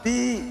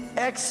Be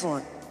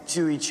excellent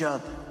to each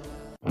other.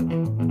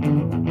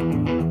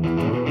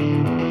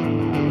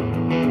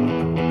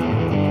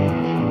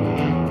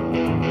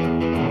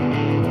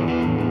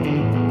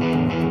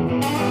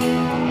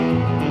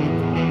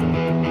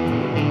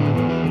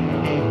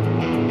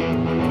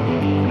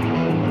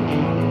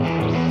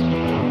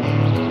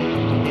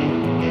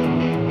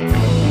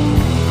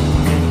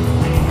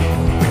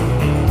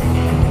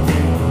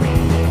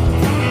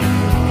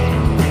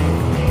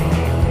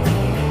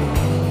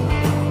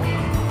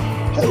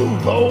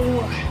 Hello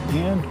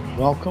and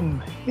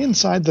welcome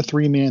inside the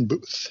three-man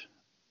booth.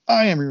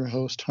 I am your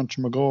host,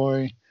 Hunter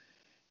McGoy,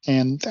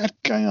 and that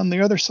guy on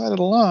the other side of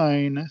the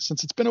line,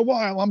 since it's been a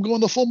while, I'm going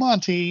the full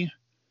Monty,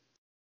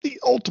 the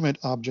ultimate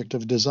object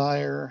of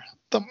desire,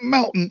 the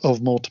mountain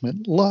of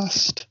ultimate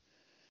lust,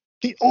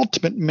 the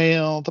ultimate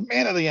male, the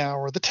man of the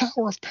hour, the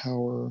tower of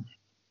power,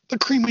 the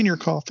cream in your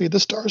coffee, the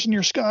stars in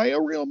your sky,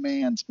 a real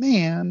man's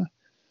man,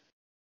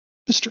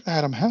 Mr.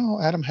 Adam Howe.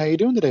 Adam, how you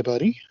doing today,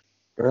 buddy?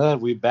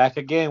 Good. We back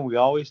again. We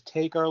always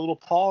take our little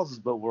pauses,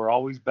 but we're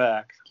always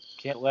back.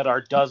 Can't let our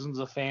dozens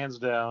of fans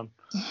down.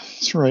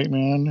 That's right,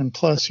 man. And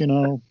plus,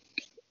 I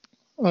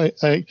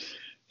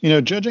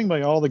judging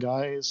by all the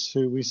guys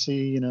who we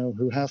see,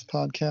 who have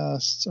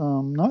podcasts,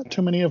 not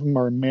too many of them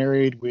are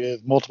married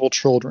with multiple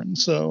children.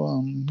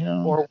 So,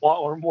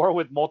 or more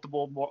with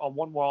multiple,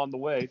 one more on the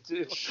way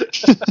too.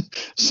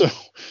 So,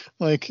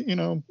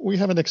 we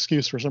have an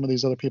excuse for some of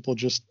these other people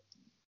just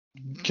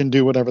can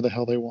do whatever the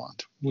hell they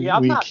want.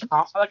 I'm gonna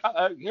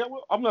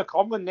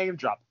name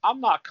drop.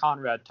 I'm not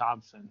Conrad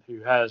Thompson,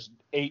 who has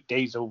 8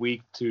 days a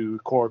week to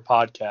record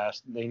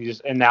podcasts, and then he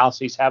just announced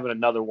he's having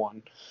another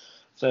one.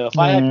 So if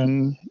I had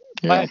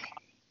time,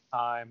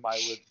 I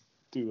would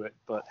do it.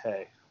 But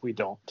hey, we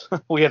don't.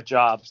 We have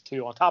jobs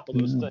too on top of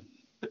those things.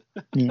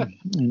 Yeah,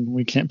 and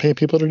we can't pay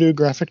people to do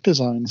graphic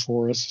design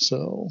for us,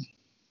 so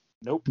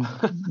nope.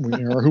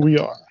 We are who we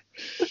are.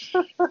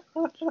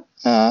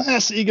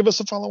 Ask that you give us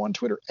a follow on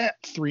Twitter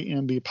at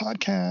 3MB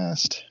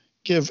Podcast.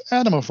 Give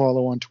Adam a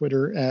follow on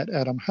Twitter at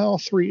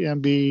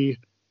AdamHowe3MB.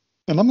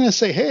 And I'm going to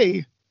say,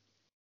 hey,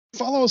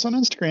 follow us on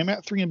Instagram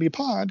at 3MB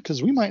Pod,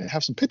 because we might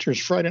have some pictures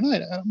Friday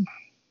night, Adam.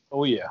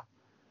 Oh, yeah.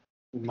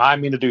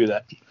 Remind me to do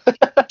that.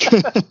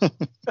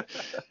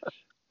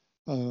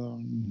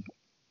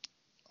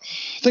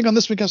 I think on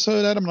this week's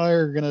episode, Adam and I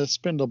are going to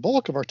spend a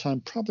bulk of our time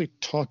probably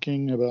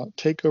talking about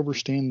Takeover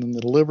Stand and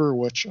Deliver,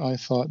 which I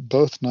thought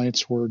both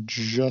nights were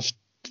just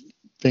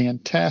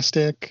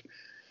fantastic.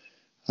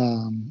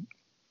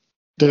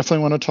 Definitely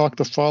want to talk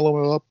the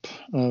follow-up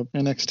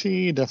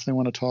NXT. Definitely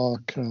want to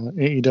talk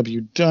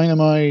AEW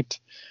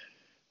Dynamite.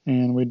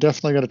 And we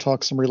definitely got to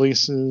talk some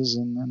releases,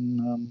 and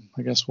then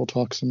I guess we'll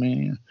talk some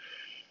Mania.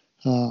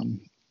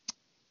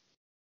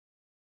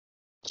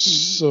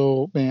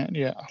 So, man,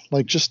 yeah,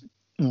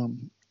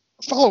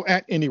 follow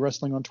at Indie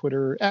Wrestling on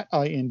Twitter, at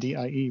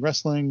INDIE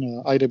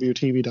Wrestling,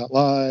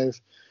 IWTV.live.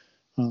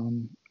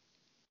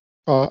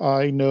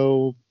 I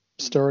know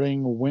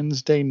starting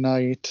Wednesday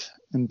night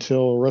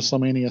until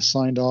WrestleMania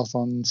signed off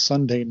on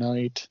Sunday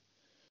night,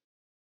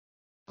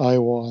 I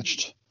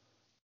watched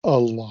a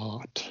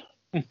lot.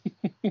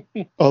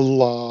 A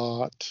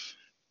lot.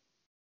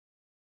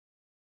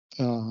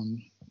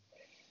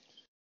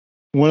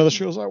 One of the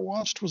shows I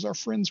watched was our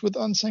friends with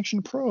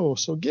Unsanctioned Pro,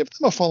 so give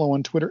them a follow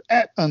on Twitter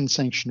at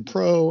Unsanctioned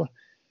Pro.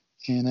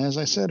 And as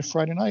I said,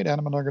 Friday night,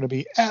 Adam and I are going to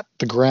be at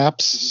the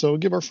Graps, so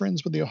give our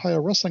friends with the Ohio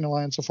Wrestling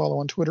Alliance a follow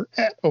on Twitter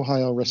at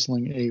Ohio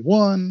Wrestling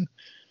A1.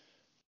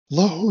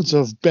 Loads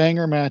of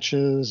banger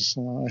matches.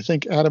 I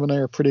think Adam and I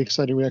are pretty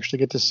excited. We actually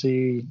get to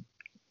see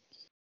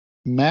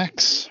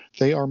Max.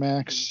 They are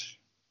Max.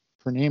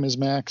 Her name is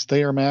Max.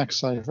 They are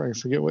Max. I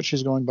forget what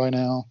she's going by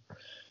now.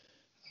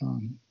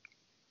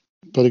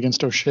 But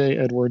against O'Shea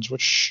Edwards,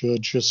 which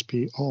should just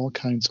be all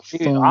kinds of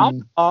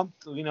fun.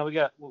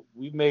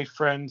 We made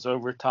friends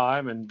over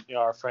time, and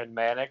our friend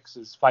Mannix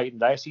is fighting.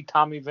 Did I see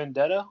Tommy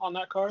Vendetta on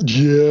that card?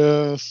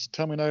 Yes,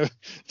 Tommy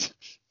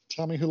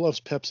who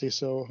loves Pepsi,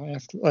 so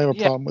I have a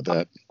problem with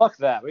that. Fuck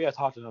that. We got to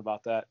talk to him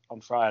about that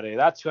on Friday.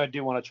 That's who I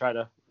do want to try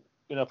to,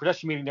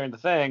 production meeting during the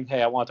thing.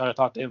 Hey, I want to try to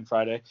talk to him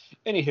Friday.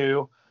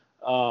 Anywho,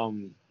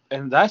 and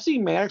did I see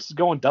Mannix is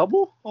going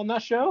double on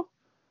that show?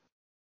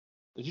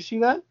 Did you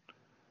see that?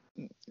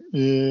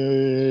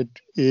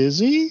 Is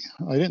he?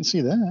 I didn't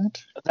see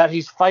that. That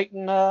he's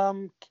fighting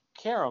Karam.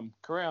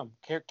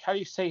 How do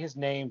you say his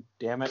name?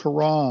 Damn it.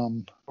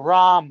 Karam.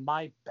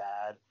 My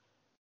bad.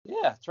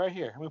 Yeah, it's right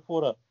here. Let me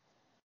pull it up.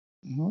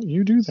 Well,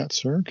 you do that,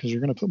 sir, because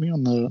you're going to put me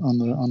on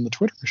the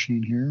Twitter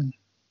machine here.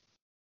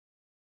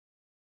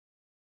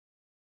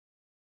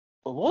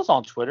 It was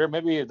on Twitter.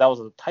 Maybe that was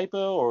a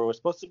typo, or it was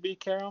supposed to be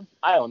Karam.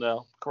 I don't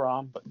know,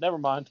 Karam, but never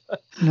mind.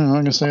 No, I'm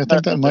going to say I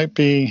think that might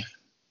be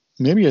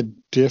maybe a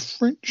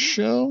different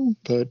show,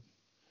 but.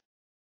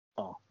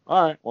 Oh,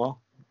 all right.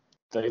 Well,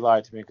 they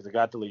lied to me because it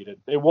got deleted.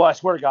 It was. I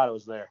swear to God, it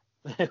was there.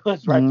 It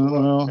was right.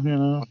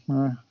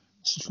 Right.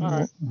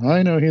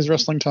 I know he's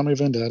wrestling Tommy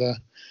Vendetta.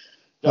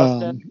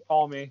 Justin,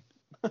 call me.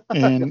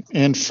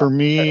 and for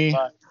me,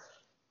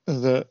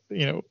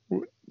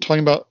 talking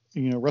about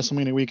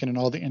WrestleMania weekend and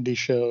all the indie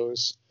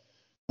shows,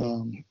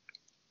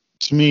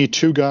 to me,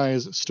 two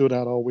guys stood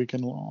out all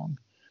weekend long.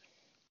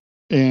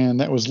 And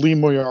that was Lee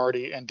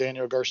Moriarty and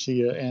Daniel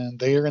Garcia. And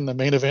they are in the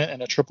main event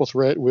in a triple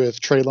threat with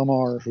Trey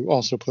Lamar, who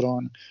also put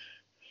on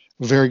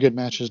very good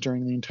matches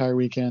during the entire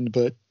weekend.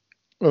 But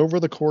over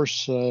the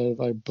course of,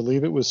 I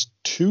believe it was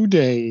 2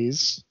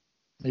 days,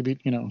 maybe,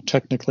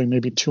 technically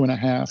maybe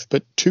 2.5,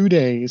 but 2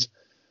 days,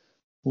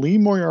 Lee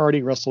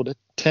Moriarty wrestled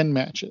 10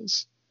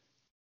 matches.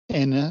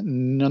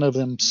 And none of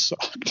them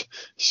sucked.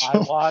 So, I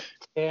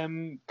watched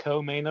him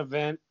co-main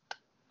event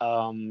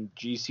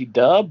GC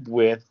Dub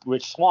with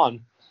Rich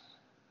Swann.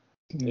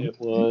 It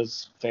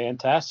was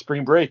fantastic.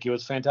 Spring break. It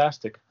was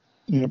fantastic.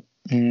 Yep.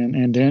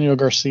 And Daniel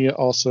Garcia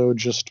also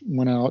just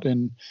went out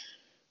and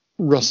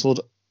wrestled.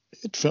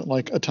 It felt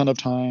like a ton of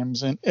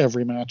times, and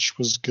every match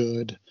was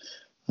good.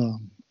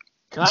 Can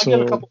I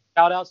give a couple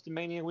shout outs to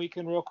Mania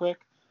Weekend real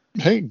quick?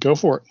 Hey, go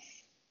for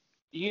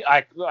it.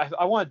 I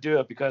want to do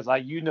it because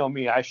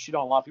me, I shit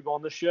on a lot of people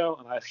on this show,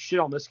 and I shit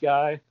on this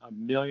guy a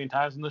million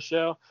times on the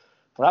show.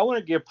 But I want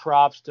to give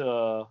props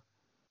to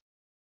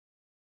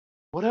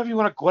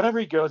whatever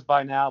he goes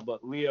by now,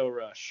 but Leo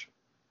Rush.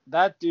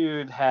 That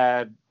dude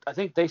I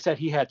think they said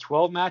he had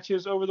 12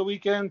 matches over the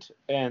weekend,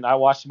 and I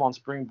watched him on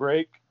Spring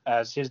Break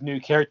as his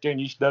new character in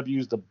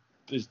UCW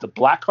is the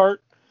Blackheart,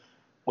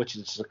 which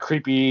is a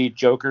creepy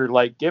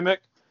Joker-like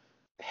gimmick.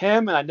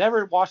 Him, and I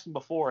never watched him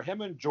before,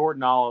 him and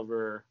Jordan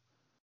Oliver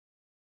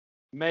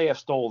may have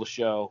stole the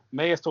show,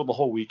 may have stole the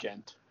whole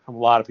weekend from a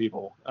lot of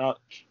people.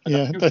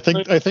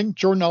 I think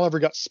Jordan Oliver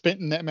got spent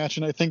in that match,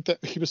 and I think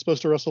that he was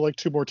supposed to wrestle like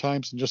 2 more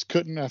times and just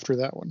couldn't after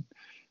that one.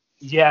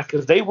 Yeah,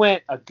 because they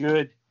went a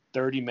good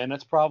 30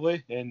 minutes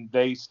probably, and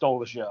they stole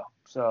the show.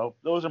 So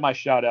those are my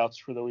shout outs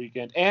for the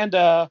weekend. And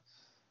the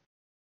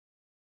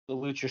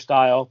Lucha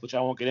style, which I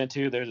won't get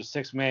into. There's a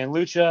 6-man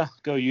Lucha.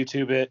 Go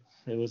YouTube it.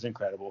 It was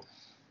incredible.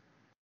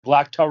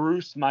 Black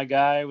Taurus, my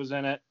guy, was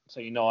in it.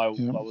 So I was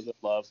in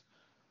love.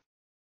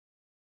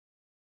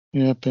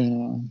 Yep.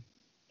 And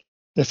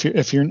if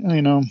you're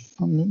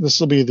this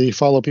will be the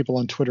follow people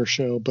on Twitter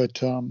show,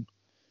 but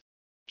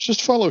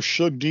just follow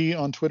Shug D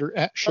on Twitter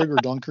at Sugar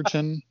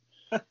Dunkerton.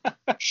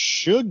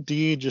 Shug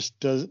D just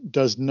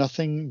does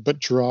nothing but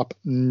drop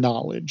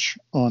knowledge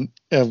on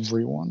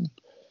everyone.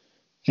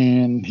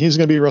 And he's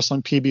going to be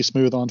wrestling PB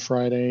Smooth on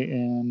Friday,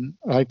 and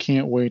I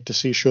can't wait to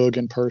see Shug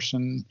in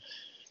person.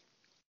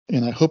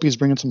 And I hope he's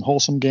bringing some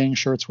Wholesome Gang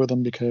shirts with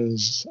him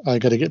because I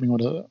got to get me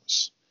one of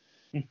those.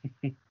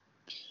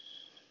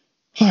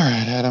 All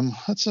right, Adam.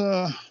 Let's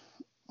kind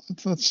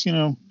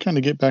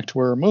of get back to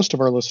where most of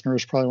our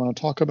listeners probably want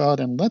to talk about,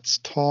 and let's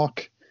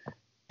talk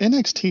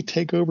NXT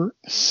TakeOver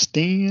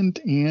Stand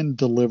and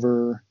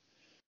Deliver.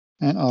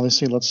 And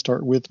obviously, let's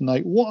start with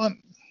night 1.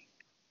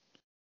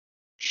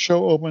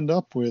 Show opened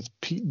up with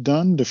Pete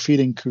Dunne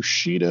defeating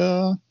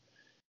Kushida,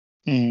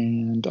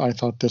 and I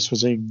thought this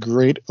was a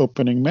great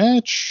opening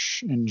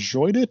match.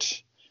 Enjoyed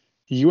it.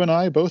 You and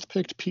I both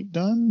picked Pete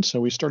Dunne, so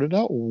we started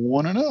out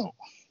 1-0.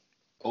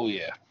 Oh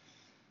yeah.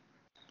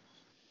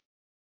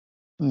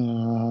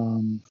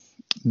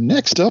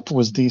 Next up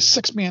was the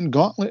 6-man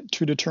gauntlet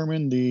to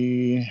determine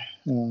the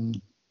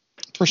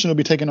person who will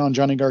be taking on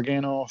Johnny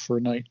Gargano for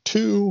night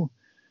 2.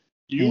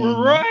 You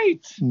were right.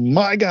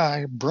 My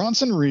guy,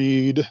 Bronson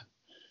Reed,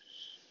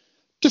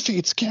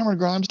 defeats Cameron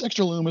Grimes,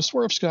 Dexter Lumis,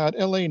 Swerve Scott,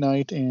 LA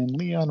Knight, and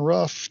Leon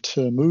Ruff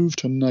to move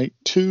to night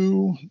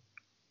 2.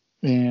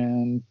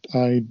 And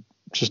I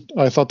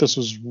thought this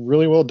was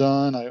really well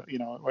done.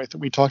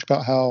 We talked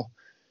about how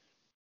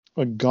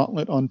a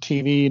gauntlet on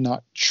TV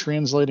not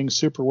translating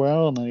super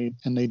well,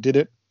 and they did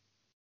it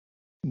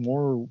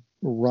more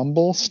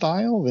Rumble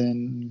style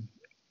than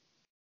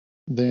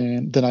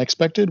I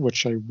expected,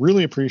 which I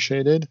really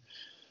appreciated.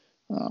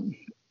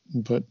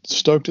 But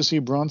stoked to see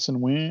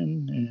Bronson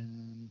win,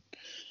 and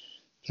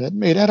that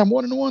made Adam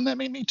 1-1. That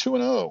made me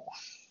 2-0.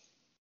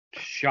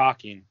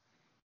 Shocking.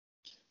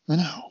 I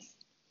know.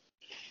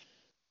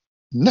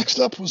 Next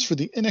up was for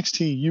the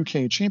NXT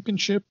UK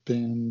Championship,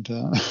 and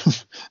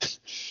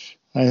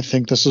I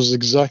think this was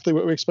exactly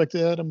what we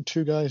expected, Adam.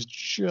 2 guys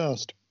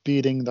just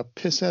beating the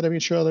piss out of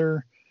each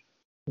other.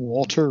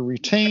 Walter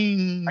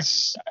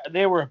retains.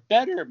 They were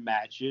better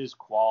matches,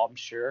 I'm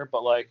sure,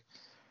 but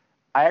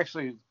I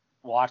actually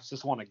watched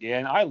this one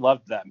again. I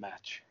loved that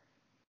match.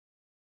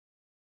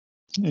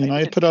 And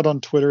I put out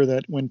on Twitter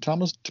that when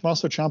Tommaso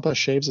Ciampa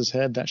shaves his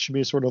head, that should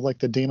be sort of like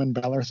the Damon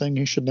Balor thing.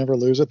 He should never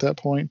lose at that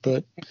point,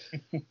 but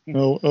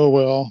oh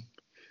well.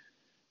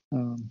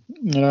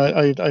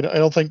 I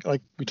don't think,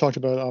 like we talked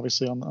about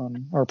obviously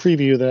on our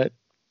preview, that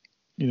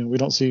we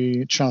don't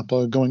see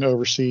Ciampa going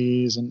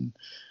overseas, and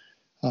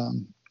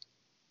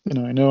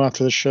I know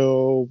after the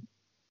show,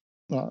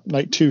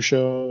 night 2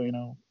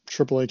 show,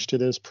 Triple H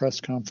did his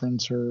press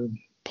conference, or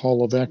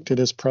Paul Levesque did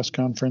his press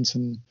conference,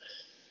 and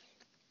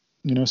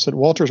said,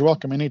 Walter's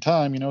welcome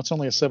anytime. It's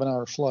only a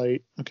 7-hour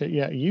flight. Okay,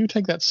 yeah, you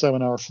take that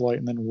 7-hour flight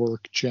and then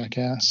work,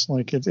 jackass.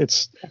 Like,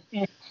 it's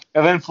and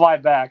then fly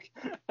back.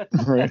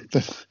 right.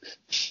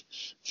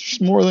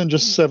 It's more than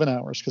just 7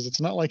 hours because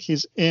it's not like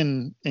he's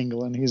in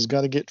England. He's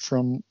got to get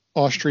from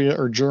Austria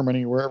or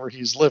Germany, wherever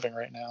he's living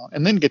right now,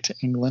 and then get to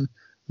England,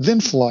 then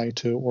fly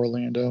to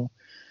Orlando.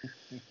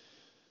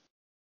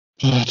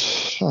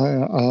 But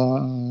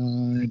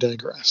I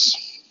digress.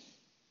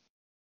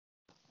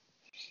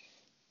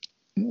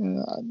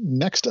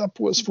 Next up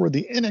was for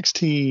the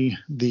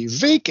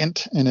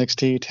vacant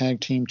NXT Tag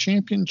Team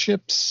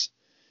Championships,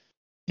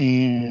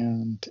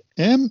 and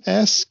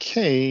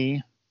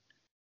MSK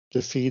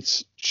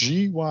defeats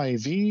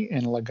GYV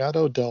and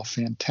Legado del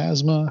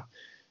Fantasma.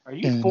 Are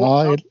you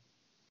for?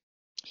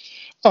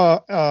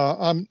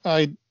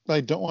 I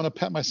don't want to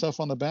pat myself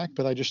on the back,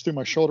 but I just threw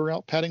my shoulder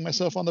out, patting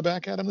myself on the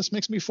back, Adam. This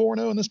makes me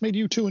 4-0, and this made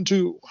you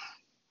 2-2.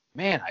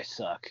 Man, I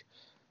suck.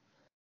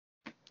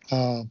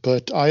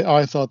 But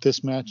I thought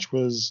this match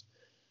was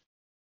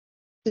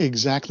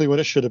exactly what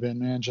it should have been,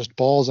 man. Just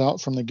balls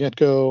out from the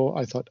get-go.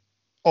 I thought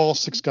all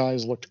 6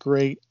 guys looked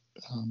great.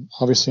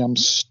 Obviously, I'm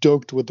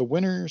stoked with the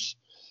winners.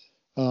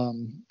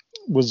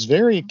 Was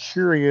very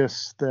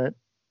curious that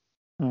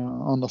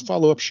on the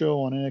follow-up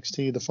show on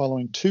NXT the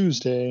following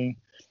Tuesday,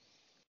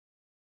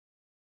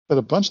 that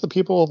a bunch of the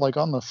people like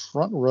on the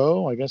front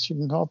row, I guess you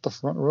can call it the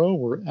front row,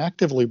 were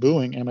actively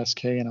booing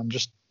MSK, and I'm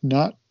just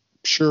not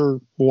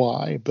sure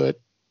why, but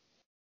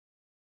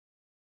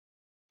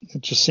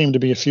it just seemed to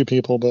be a few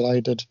people. But I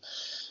don't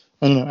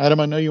know. Adam,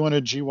 I know you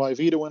wanted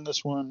GYV to win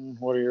this one.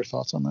 What are your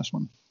thoughts on this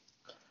one?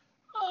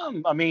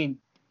 I mean,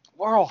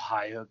 we're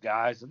Ohio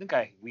guys. I think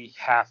I'm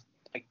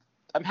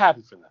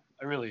happy for them.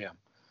 I really am.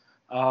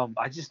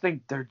 I just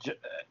think they're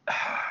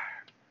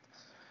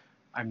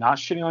I'm not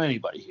shitting on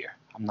anybody here.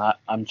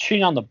 I'm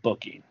shitting on the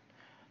booking.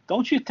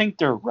 Don't you think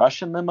they're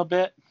rushing them a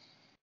bit?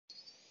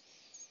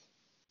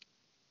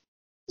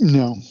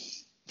 No.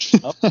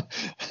 Oh,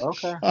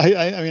 okay.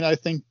 I mean, I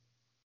think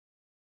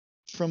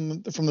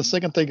from the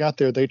second they got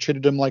there, they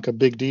treated them like a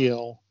big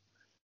deal.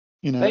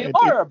 They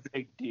are a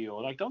big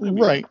deal. Like, don't get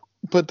me right. wrong.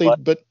 But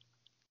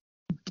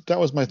that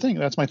was my thing.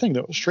 That's my thing,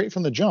 though. Straight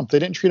from the jump, they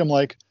didn't treat them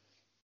like,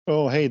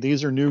 oh, hey,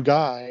 these are new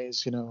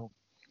guys.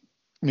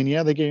 I mean,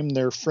 yeah, they gave them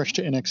their fresh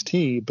to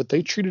NXT, but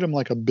they treated them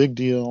like a big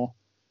deal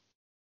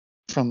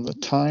from the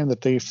time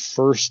that they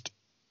first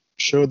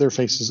showed their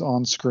faces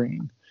on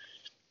screen.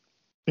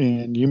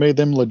 And you made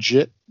them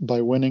legit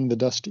by winning the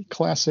Dusty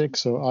Classic.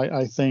 So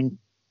I think,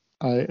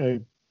 I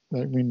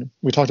mean,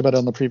 we talked about it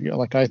on the preview.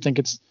 Like, I think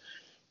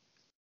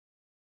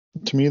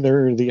to me,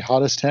 they're the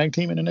hottest tag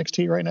team in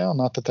NXT right now.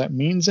 Not that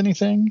means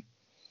anything.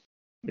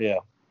 Yeah.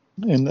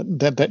 And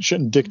that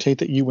shouldn't dictate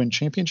that you win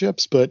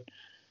championships, but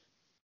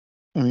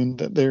I mean,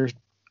 they're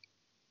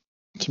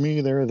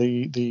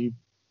the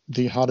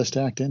hottest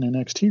act in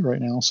NXT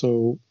right now.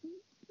 So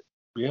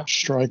yeah,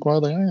 strike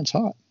while the iron's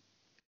hot.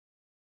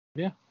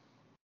 Yeah.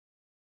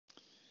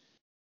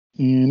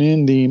 And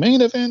in the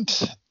main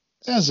event,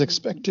 as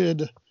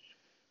expected,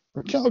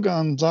 Raquel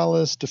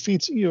Gonzalez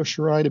defeats Io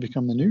Shirai to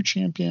become the new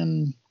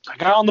champion. I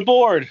got on the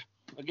board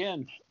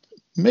again,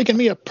 making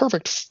me a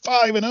perfect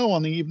 5-0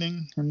 on the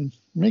evening, and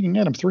making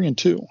Adam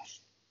 3-2.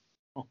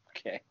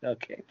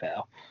 Okay,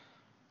 pal.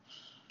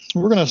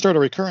 We're going to start a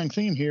recurring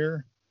theme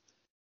here.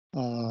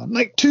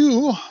 Night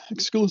 2,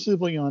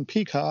 exclusively on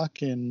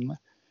Peacock, and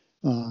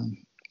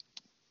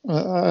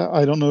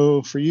I don't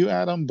know for you,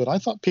 Adam, but I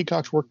thought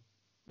Peacock's worked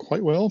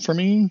quite well for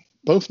me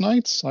both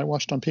nights. I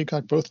watched on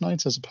Peacock both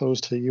nights as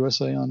opposed to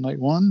USA on night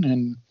 1,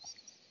 and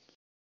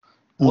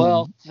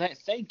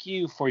thank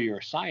you for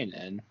your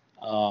sign-in.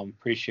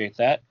 Appreciate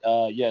that.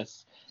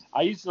 Yes,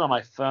 I used it on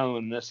my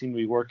phone. That seemed to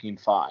be working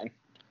fine.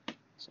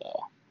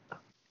 So,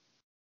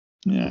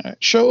 yeah,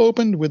 show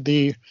opened with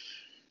the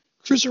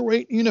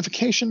Cruiserweight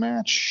unification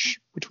match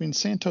between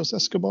Santos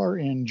Escobar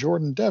and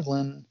Jordan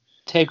Devlin.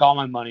 Take all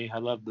my money. I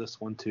love this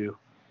one too.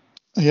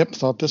 Yep,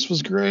 thought this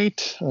was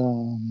great.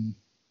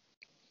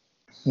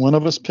 One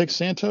of us picked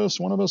Santos,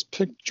 one of us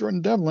picked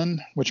Jordan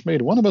Devlin, which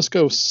made one of us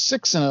go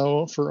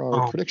 6-0 for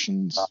our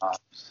predictions.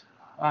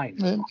 I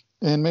know.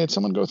 And made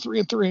someone go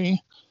 3-3.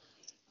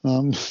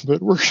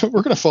 But we're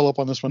going to follow up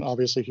on this one,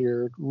 obviously,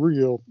 here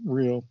real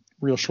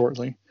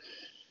shortly.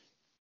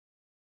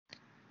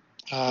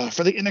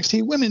 For the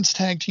NXT Women's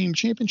Tag Team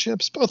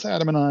Championships, both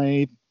Adam and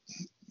I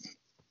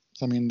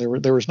mean,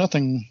 there was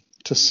nothing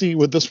to see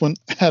with this one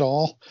at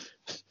all.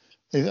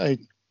 I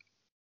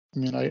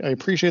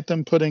appreciate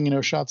them putting,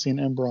 Shotzi and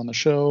Ember on the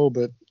show,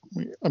 but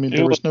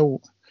there was no.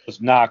 It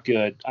was not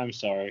good. I'm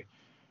sorry.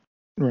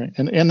 Right,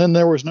 and then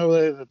there was no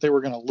way that they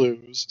were going to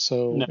lose,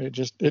 so no.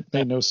 It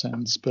made no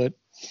sense.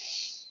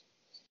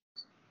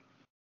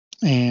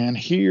 And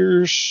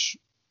here's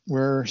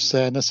where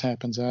sadness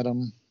happens,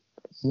 Adam.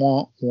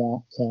 Wah,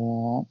 wah,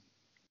 wah.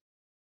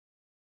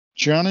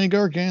 Johnny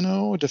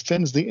Gargano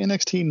defends the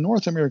NXT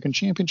North American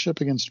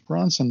Championship against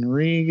Bronson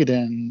Reed,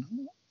 and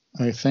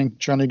I think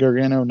Johnny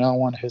Gargano now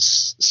won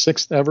his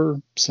 6th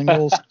ever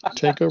singles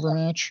takeover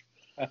match.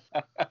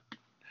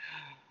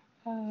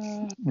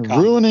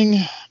 Ruining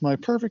my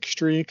perfect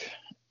streak.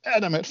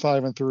 Adam at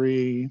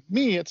 5-3,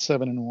 me at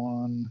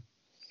 7-1.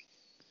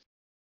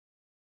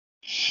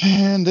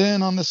 And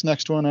then on this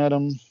next one,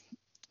 Adam,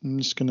 I'm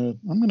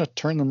gonna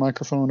turn the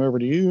microphone over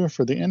to you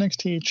for the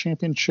NXT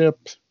Championship.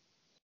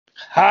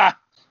 Tell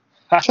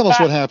us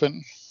what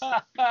happened.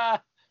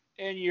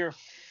 In your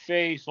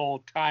face,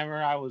 old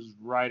timer. I was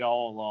right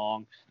all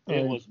along.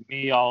 It was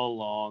me all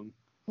along.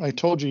 I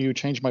told you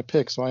changed my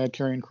pick, so I had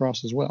Karrion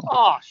Kross as well.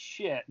 Oh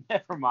shit!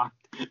 Never mind.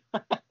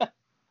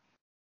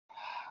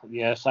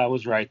 Yes, I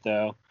was right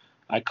though.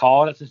 I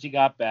called it since he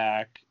got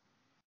back.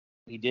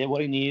 He did what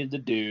he needed to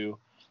do.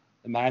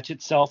 The match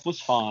itself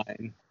was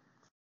fine.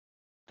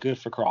 Good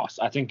for Kross.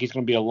 I think he's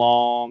going to be a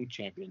long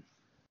champion.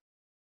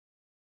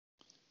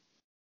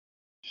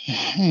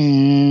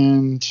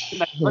 And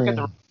look at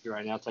the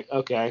right now. It's like,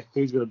 okay,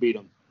 who's going to beat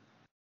him?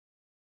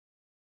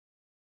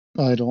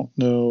 I don't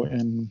know,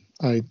 and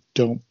I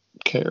don't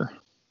care.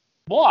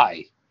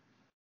 Why?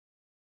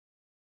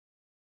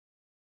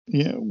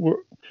 Yeah,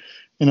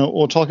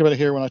 we'll talk about it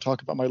here when I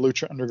talk about my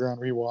Lucha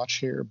Underground rewatch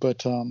here.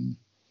 But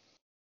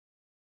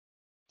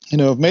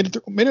I've made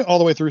it all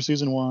the way through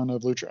season 1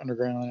 of Lucha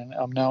Underground, and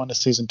I'm now into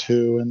season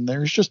 2, and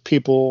there's just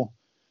people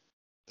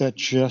that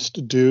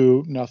just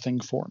do nothing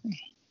for me.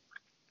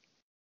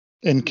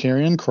 And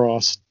Karrion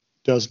Kross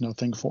does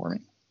nothing for me.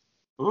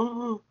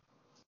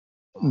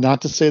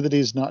 Not to say that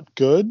he's not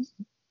good,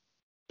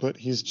 but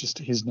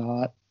he's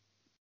not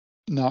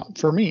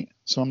for me.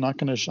 So I'm not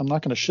gonna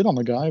shit on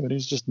the guy, but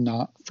he's just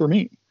not for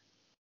me.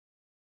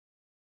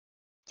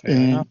 Fair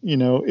enough.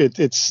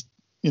 It's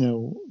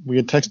we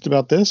had texted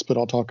about this, but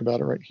I'll talk about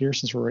it right here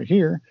since we're right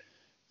here.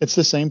 It's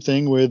the same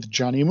thing with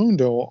Johnny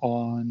Mundo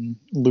on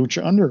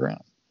Lucha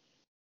Underground.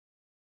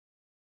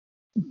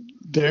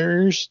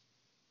 There's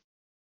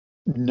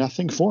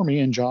nothing for me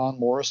in John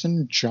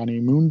Morrison, Johnny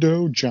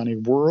Mundo, Johnny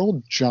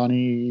World,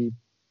 Johnny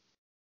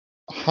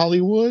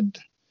Hollywood,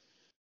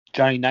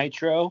 Johnny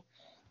Nitro.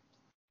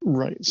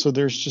 Right. So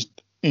there's just,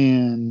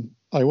 and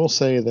I will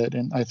say that,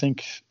 and I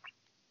think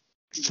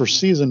for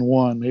season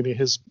 1, maybe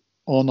his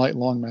all night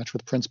long match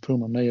with Prince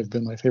Puma may have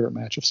been my favorite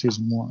match of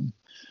season 1.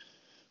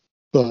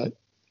 But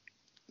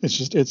I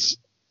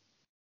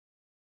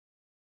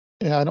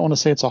don't want to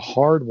say it's a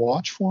hard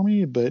watch for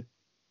me, but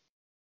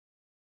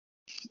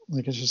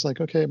it's just like,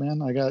 okay,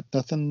 man, I got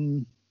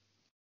nothing.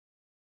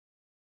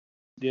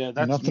 Yeah,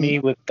 that's me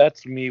with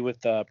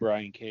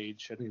Brian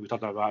Cage. I think we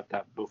talked about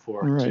that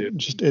before. Right.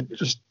 Too.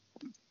 Just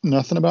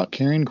nothing about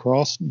Karrion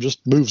Kross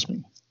just moves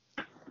me.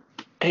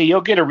 Hey,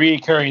 you'll get a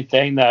recurring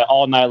thing that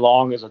all night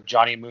long is a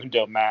Johnny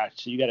Mundo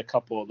match. So you got a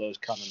couple of those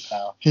coming,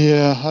 pal.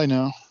 Yeah, I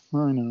know.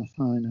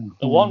 The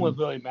one with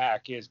Willie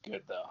Mack is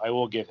good, though. I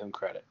will give him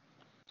credit.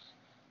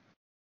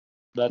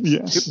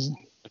 That's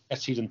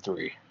season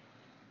 3.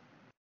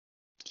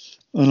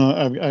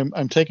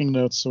 I'm taking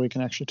notes so we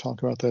can actually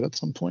talk about that at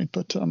some point.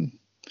 But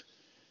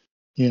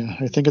yeah,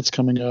 I think it's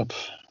coming up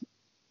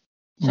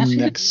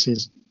next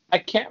season. I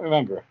can't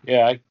remember.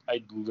 Yeah,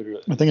 I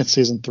literally. I think it's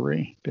season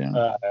 3.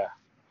 Yeah.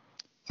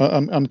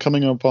 I'm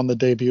coming up on the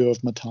debut of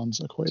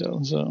Matanza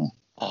Cueto. So.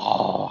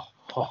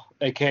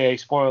 AKA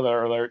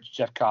spoiler alert,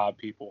 Jeff Cobb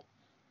people.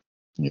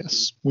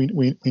 Yes, we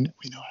know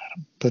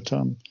Adam, but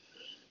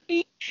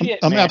Shit,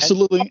 I'm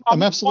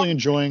absolutely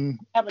enjoying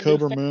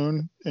Cobra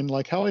Moon, and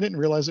like how I didn't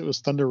realize it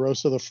was Thunder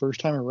Rosa the first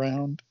time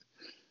around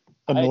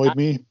annoyed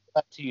me.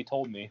 That's what you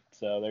told me,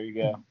 so there you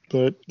go.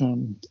 But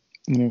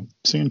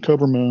seeing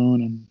Cobra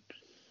Moon and.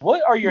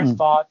 What are your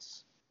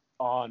thoughts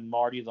on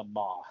Marty the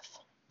Moth?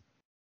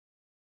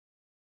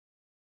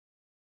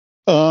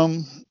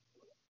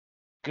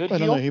 Good heel? I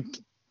don't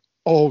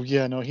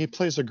know. He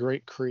plays a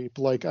great creep.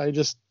 Like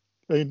that's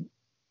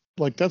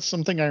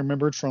something I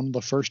remembered from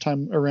the first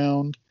time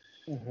around.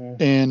 Mm-hmm.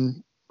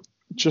 And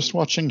just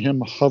watching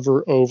him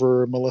hover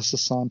over Melissa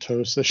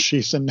Santos as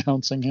she's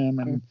announcing him,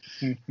 and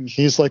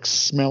he's like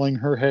smelling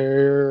her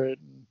hair.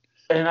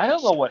 And I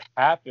don't know what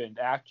happened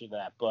after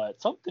that,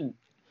 but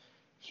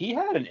he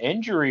had an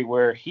injury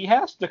where he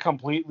has to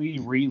completely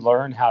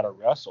relearn how to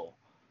wrestle.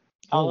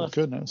 Oh,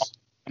 goodness.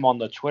 I'm on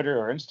the Twitter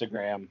or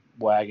Instagram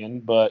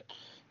wagon, but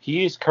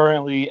he is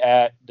currently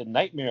at the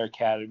Nightmare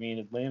Academy in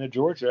Atlanta,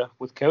 Georgia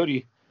with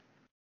Cody.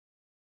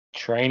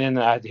 Training.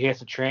 He has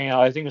to train.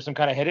 I think there's some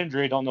kind of head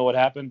injury. Don't know what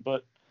happened,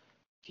 but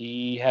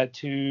he had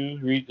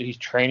to. He's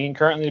training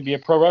currently to be a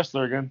pro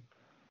wrestler again.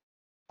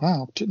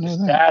 Wow, didn't know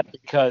that. Sad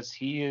because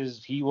he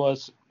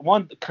was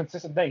one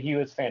consistent thing. He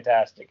was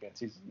fantastic in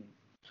season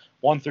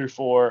 1 through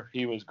 4.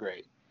 He was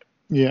great.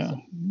 Yeah,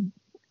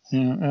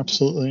 yeah,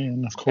 absolutely,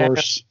 and of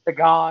course,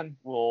 Pentagon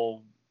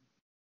will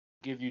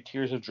give you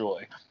tears of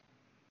joy.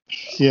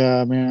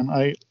 Yeah, man,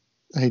 I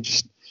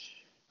just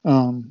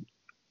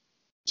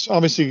so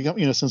obviously,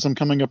 since I'm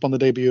coming up on the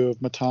debut of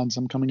Matanza,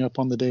 I'm coming up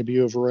on the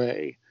debut of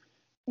Ray,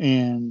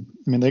 and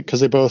I mean,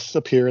 because they both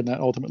appear in that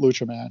Ultimate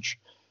Lucha match,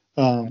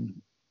 or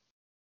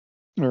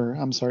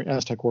I'm sorry,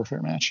 Aztec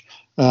Warfare match,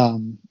 but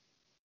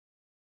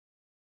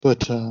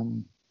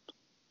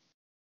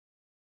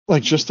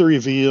like just the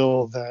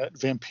reveal that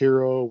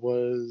Vampiro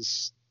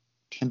was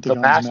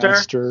Pentagon's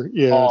master.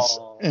 Yes.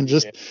 Oh, and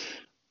just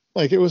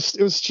like it was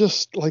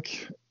just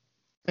like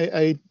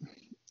I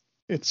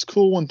it's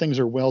cool when things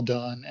are well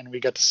done, and we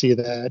got to see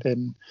that,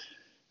 and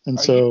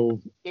are so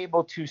you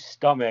able to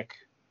stomach,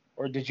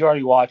 or did you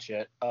already watch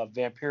it?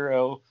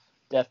 Vampiro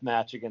death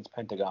match against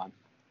Pentagon.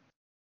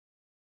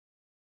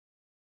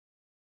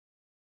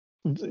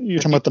 you're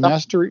talking about the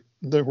master,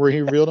 where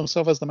he revealed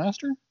himself as the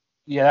master?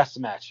 Yeah, that's the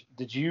match.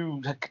 Did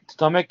you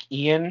stomach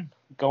Ian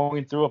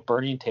going through a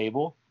burning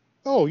table?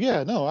 Oh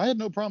yeah, no, I had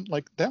no problem.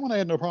 Like that one, I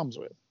had no problems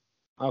with.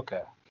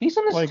 Okay, he's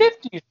in his Like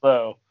 50s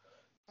though.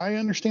 I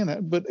understand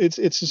that, but it's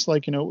just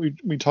like, you know,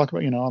 we talk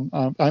about, you know,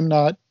 I'm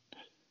not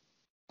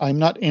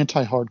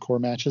anti-hardcore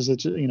matches.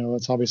 It's, you know,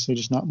 it's obviously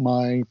just not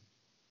my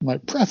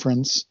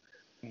preference.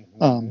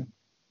 Mm-hmm.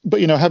 But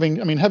you know,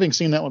 having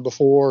seen that one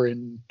before,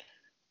 and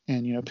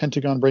you know,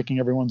 Pentagon breaking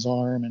everyone's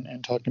arm,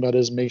 and talking about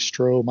his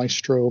maestro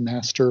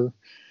master.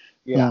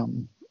 Yeah.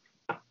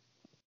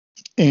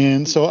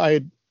 And so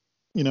I'd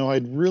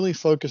really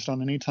focused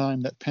on any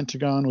time that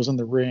Pentagon was in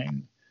the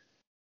ring,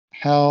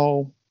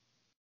 how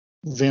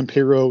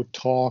Vampiro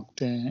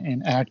talked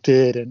and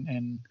acted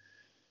and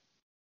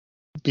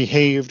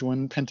behaved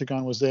when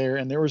Pentagon was there,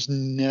 and there was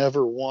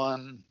never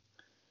one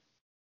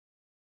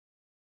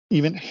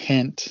even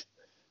hint.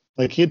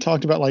 Like he had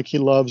talked about, like he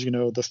loves, you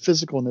know, the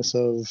physicalness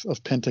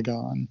of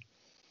Pentagon,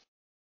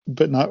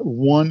 but not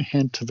one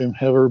hint of him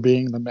ever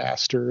being the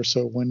master.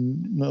 So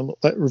when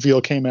that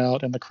reveal came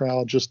out and the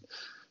crowd just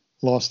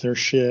lost their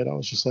shit, I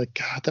was just like,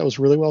 God, that was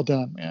really well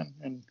done, man.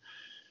 And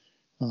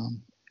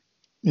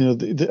you know,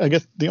 I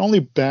guess the only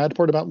bad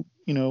part about,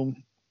 you know,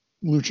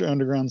 Lucha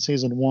Underground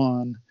season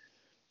 1,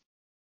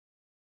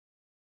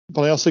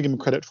 but I also give them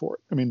credit for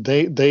it. I mean,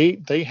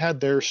 they had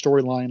their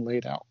storyline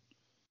laid out.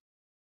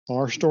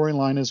 Our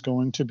storyline is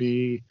going to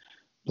be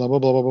blah blah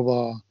blah blah blah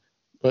blah,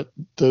 but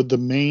the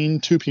main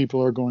two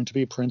people are going to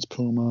be Prince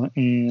Puma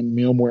and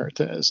Mil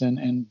Muertes,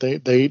 and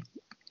they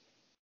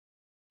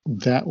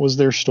that was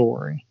their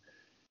story.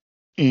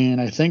 And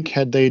I think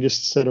had they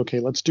just said, okay,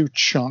 let's do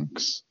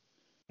chunks,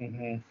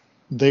 Mm-hmm.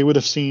 they would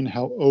have seen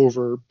how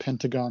over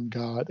Pentagon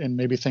got, and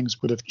maybe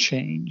things would have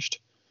changed.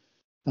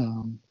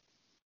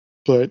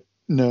 But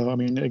no, I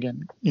mean,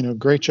 again, you know,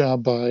 great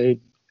job by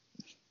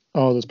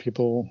all those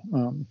people.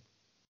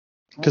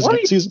 What are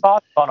your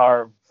thoughts on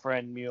our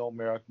friend Mil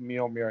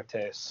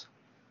Muertes,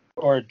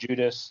 or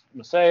Judas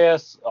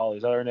Messias, all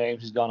these other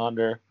names he's gone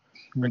under?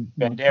 Ricky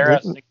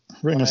Banderas.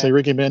 We're gonna say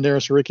Ricky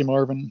Banderas or Ricky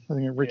Marvin. I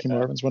think Ricky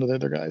Marvin's one of the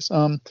other guys.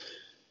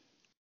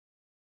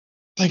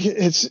 Like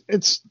it's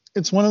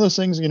one of those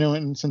things, you know,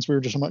 and since we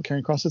were just about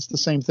Karrion Kross, it's the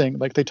same thing.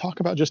 Like they talk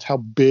about just how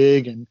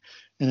big and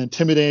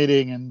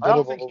intimidating and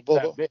blah, blah, blah,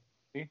 blah, blah.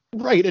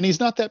 Right, and he's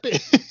not that big.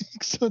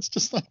 So it's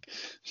just like,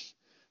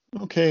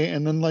 okay.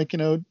 And then, like, you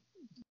know,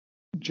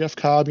 Jeff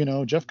Cobb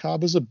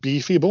is a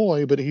beefy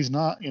boy, but he's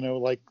not, you know,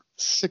 like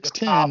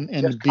 6'10"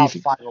 and beefy.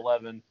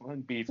 5'11"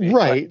 and beefy.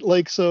 Right.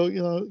 Like, so,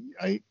 you know,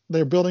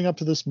 they're building up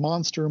to this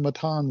monster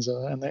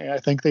Matanza, and I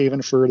think they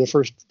even, for the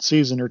first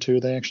season or two,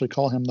 they actually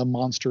call him the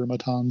Monster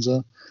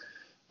Matanza.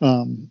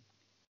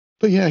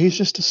 But yeah, he's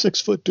just a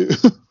 6 foot dude.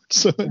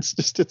 So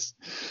it's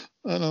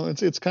I don't know,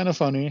 it's kind of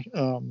funny.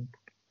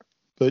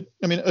 But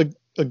I mean,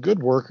 a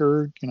good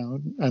worker, you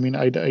know, I mean,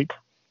 I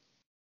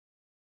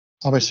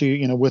obviously,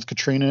 you know, with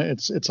Katrina,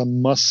 it's a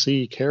must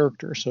see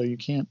character, so you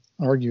can't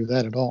argue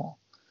that at all.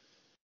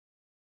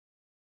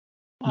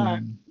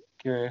 I'm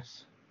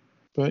curious.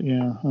 But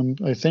yeah,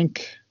 I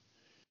think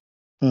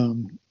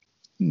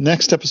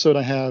next episode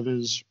I have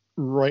is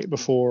right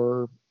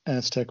before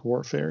Aztec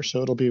Warfare,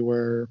 so it'll be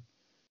where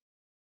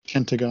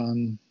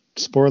Pentagon,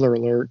 spoiler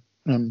alert,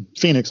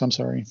 Phoenix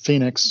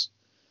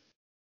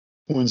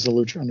wins the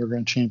Lucha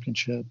Underground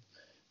Championship.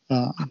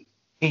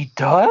 He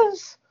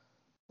does?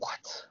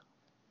 What?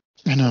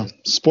 I know.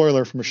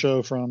 Spoiler from a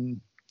show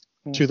from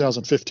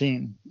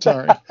 2015.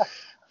 Sorry. God,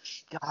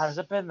 has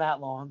it been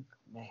that long?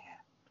 Man.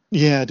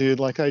 Yeah,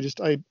 dude. Like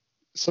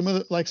some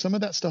of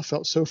that stuff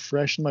felt so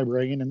fresh in my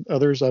brain, and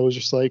others I was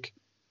just like,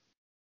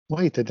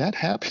 wait, did that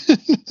happen?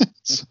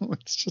 So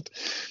it's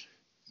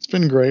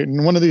been great.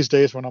 And one of these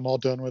days when I'm all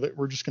done with it,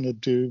 we're just gonna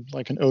do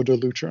like an ode to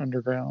Lucha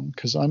Underground,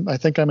 because I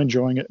think I'm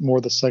enjoying it more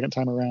the second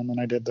time around than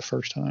I did the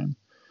first time.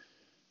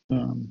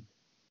 And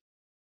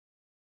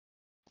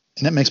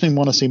it makes me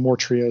want to see more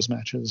trios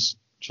matches.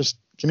 Just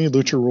give me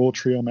Lucha Rule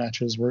trio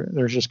matches where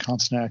there's just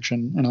constant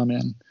action, and I'm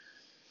in.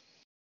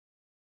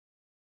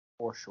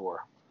 For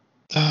sure.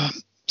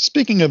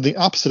 Speaking of the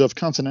opposite of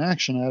constant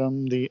action,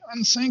 Adam, the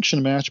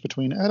unsanctioned match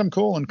between Adam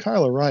Cole and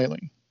Kyle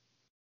O'Reilly.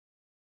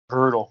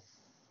 Brutal.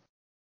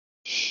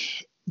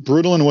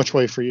 Brutal in which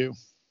way for you?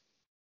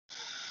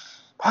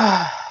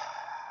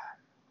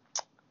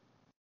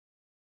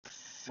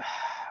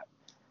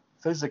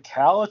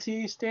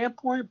 Physicality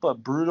standpoint,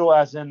 but brutal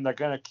as in they're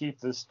going to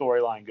keep this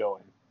storyline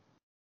going.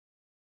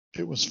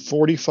 It was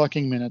 40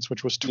 fucking minutes,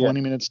 which was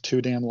 20 minutes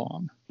too damn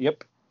long.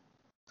 Yep.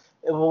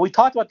 Well, we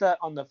talked about that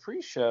on the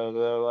pre-show,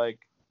 though. Like,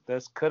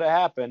 this could have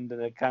happened,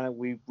 and it kind of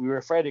we were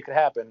afraid it could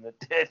happen, and it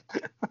did.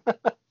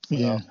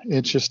 Yeah,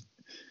 it's just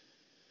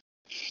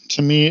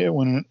To me, it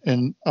went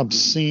an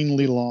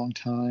obscenely long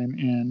time,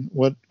 and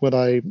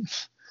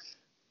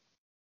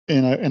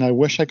I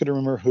wish I could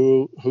remember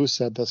who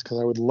said this, because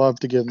I would love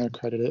to give them their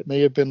credit. It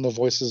may have been the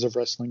Voices of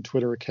Wrestling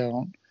Twitter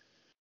account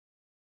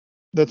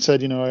that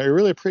said, I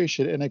really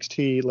appreciate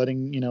NXT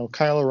letting,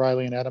 Kyle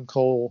O'Reilly and Adam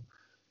Cole,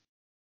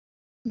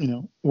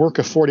 work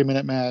a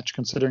 40-minute match,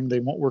 considering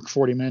they won't work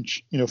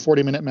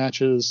 40-minute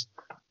matches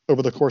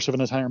over the course of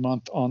an entire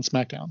month on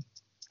SmackDown,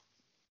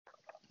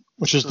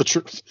 which is the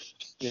truth.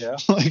 Yeah.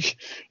 Like,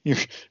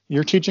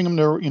 you're teaching them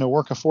to,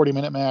 work a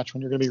 40-minute match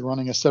when you're going to be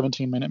running a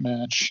 17-minute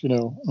match,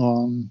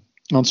 on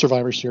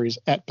Survivor Series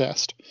at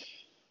best.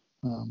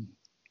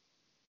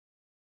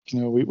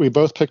 We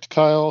both picked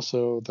Kyle,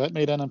 so that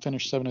made Adam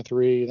finish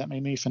 7-3. That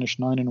made me finish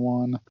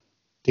 9-1.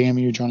 Damn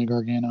you, Johnny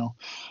Gargano.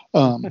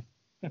 But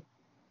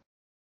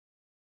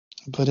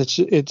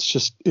it's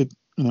just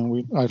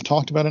I've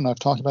talked about it, and I've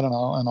talked about it,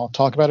 and I'll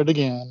talk about it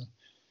again.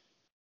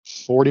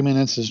 40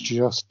 minutes is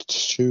just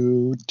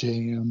too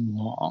damn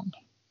long.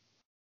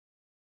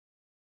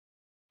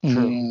 True.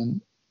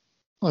 And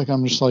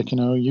I'm just like,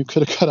 you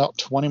could have cut out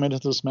 20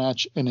 minutes of this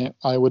match, and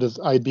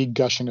I'd be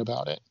gushing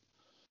about it.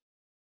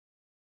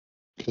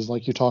 Because,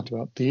 like you talked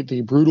about,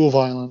 the brutal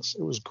violence,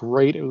 it was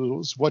great. It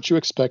was what you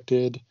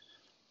expected.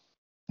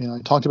 I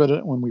talked about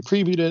it when we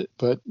previewed it,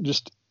 but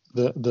just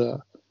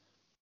the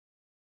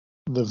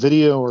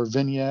video or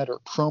vignette or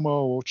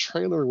promo or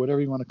trailer, whatever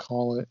you want to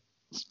call it,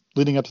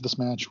 leading up to this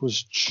match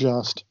was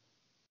just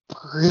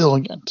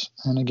brilliant.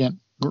 And again,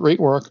 great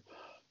work.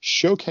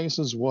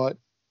 Showcases what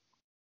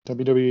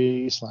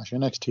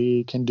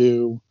WWE/NXT can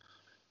do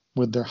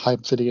with their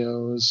hype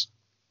videos.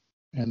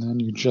 And then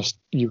you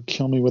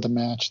kill me with a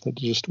match that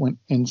just went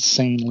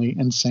insanely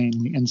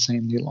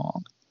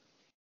long.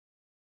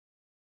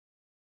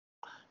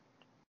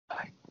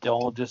 I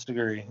don't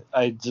disagree.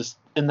 They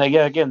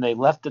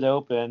left it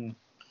open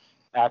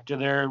after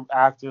the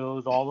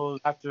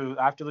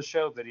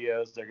show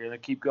videos. They're gonna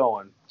keep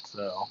going.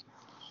 So,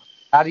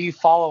 how do you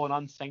follow an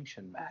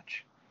unsanctioned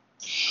match?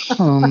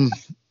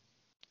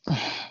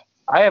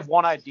 I have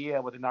one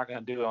idea, but they're not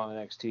gonna do it on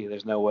NXT.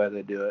 There's no way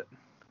they do it.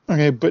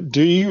 Okay, but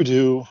do you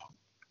do?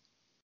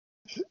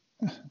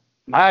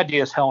 My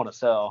idea is Hell in a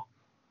Cell,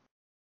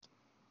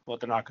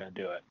 but they're not going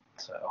to do it.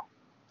 So.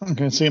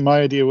 Okay, see,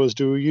 my idea was,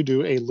 do you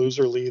do a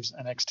loser leaves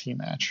NXT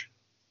match?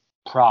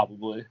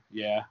 Probably,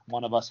 yeah.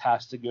 One of us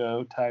has to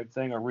go type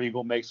thing, or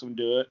Regal makes them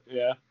do it,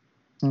 yeah.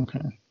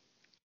 Okay.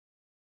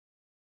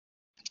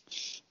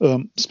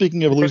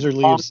 Speaking of loser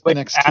leaves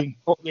NXT.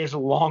 There's a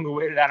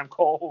long-awaited Adam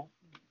Cole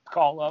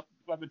call up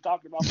I've been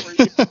talking about for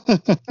years.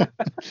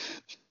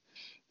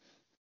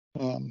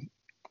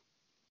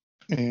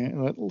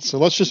 And so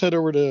let's just head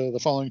over to the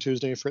following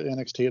Tuesday for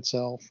NXT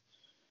itself.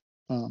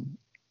 And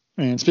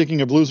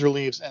speaking of loser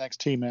leaves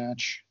NXT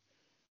match,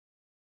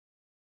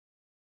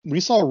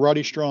 we saw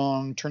Roddy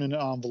Strong turn in an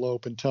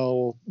envelope and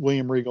tell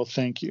William Regal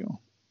thank you.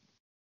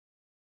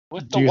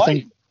 With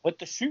the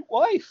shoot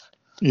wife?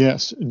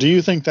 Yes. Do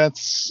you think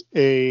that's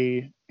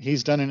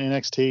he's done in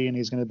NXT and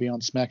he's going to be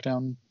on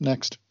SmackDown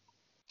next?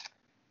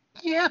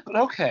 Yeah, but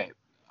okay.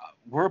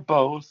 We're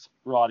both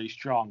Roddy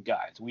Strong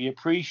guys. We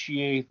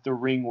appreciate the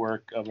ring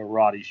work of a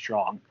Roddy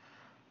Strong.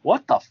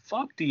 What the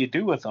fuck do you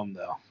do with him,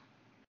 though?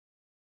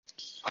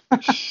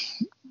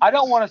 I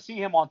don't want to see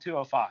him on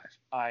 205.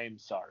 I'm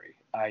sorry.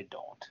 I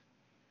don't.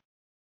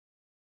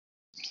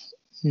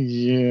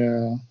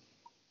 Yeah.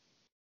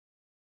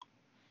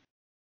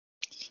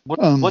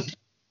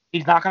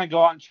 He's not going to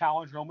go out and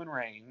challenge Roman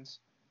Reigns.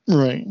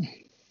 Right.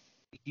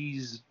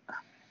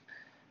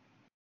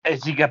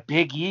 Is he a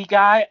Big E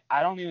guy?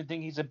 I don't even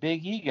think he's a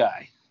Big E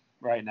guy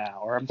right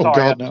now. Or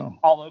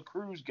Apollo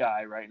Crews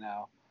guy right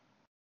now.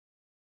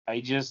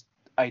 I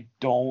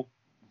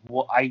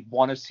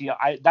want to see.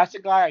 That's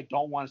a guy I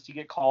don't want to see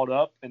get called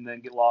up and then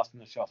get lost in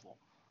the shuffle.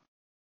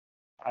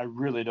 I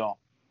really don't.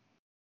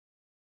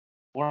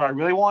 What I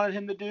really wanted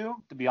him to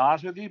do, to be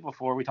honest with you,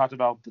 before we talked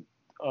about the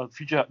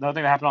another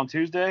thing that happened on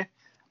Tuesday,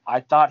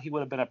 I thought he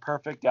would have been a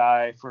perfect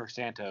guy for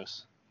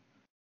Santos.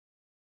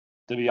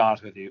 To be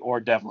honest with you, or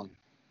Devlin.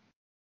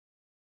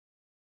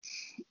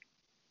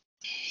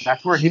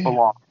 That's where he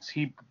belongs.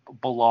 He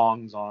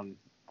belongs on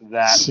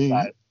that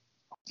side.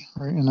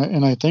 Right,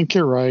 and I think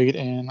you're right,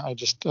 and I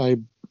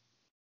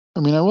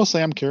will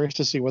say I'm curious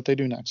to see what they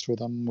do next with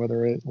him.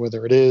 Whether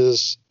it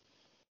is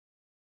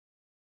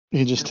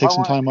he just takes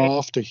some time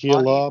off to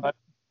heal up.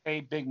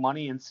 Pay big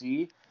money and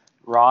see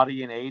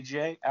Roddy and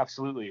AJ,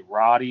 absolutely.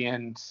 Roddy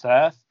and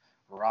Seth,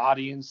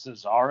 Roddy and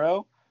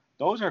Cesaro.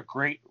 Those are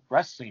great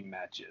wrestling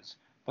matches.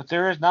 But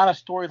there is not a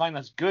storyline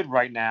that's good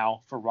right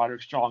now for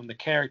Roderick Strong, the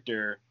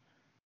character,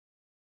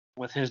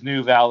 with his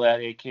new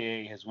valet,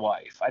 a.k.a. his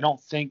wife. I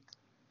don't think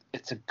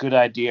it's a good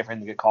idea for him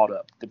to get called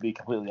up, to be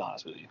completely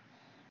honest with you.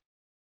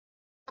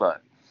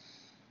 But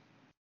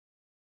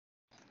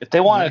if they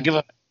want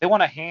to they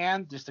want a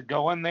hand just to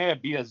go in there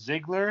and be a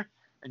Ziggler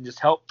and just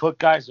help put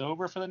guys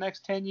over for the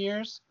next 10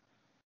 years,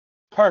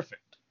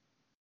 perfect.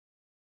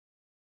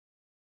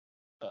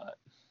 But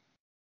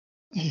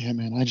Yeah,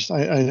 man.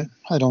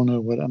 I don't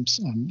know what I'm.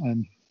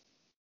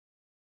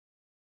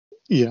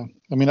 Yeah.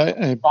 I mean,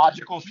 The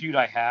logical feud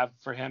I have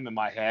for him in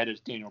my head is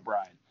Daniel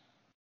Bryan.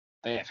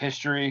 They have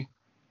history.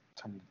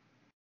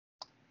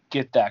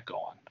 Get that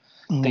going.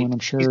 And I'm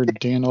sure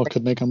Daniel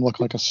could make him look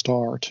like a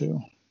star too.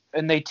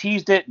 And they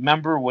teased it.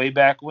 Remember way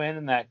back when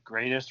in that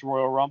greatest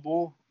Royal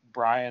Rumble,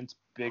 Bryan's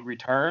big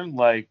return.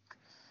 Like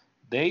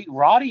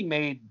Roddy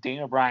made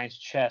Daniel Bryan's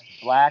chest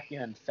black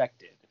and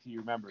infected, if you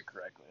remember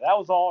correctly. That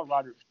was all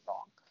Roderick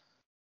Strong.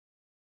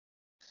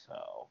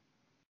 So,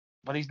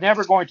 but he's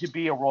never going to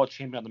be a world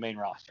champion on the main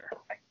roster.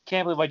 I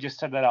can't believe I just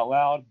said that out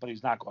loud, but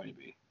he's not going to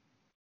be.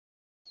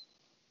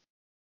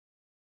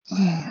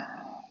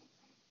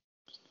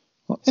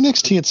 Well,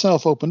 NXT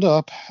itself opened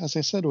up, as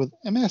I said, with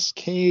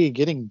MSK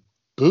getting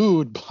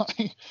booed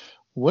by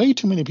way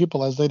too many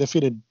people as they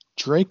defeated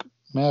Drake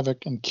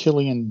Maverick and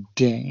Killian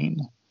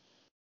Dane.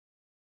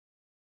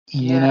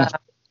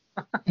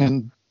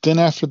 And then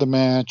after the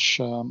match,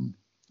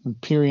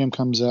 Imperium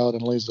comes out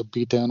and lays a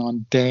beatdown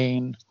on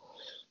Dane.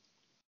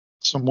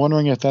 So I'm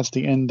wondering if that's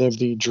the end of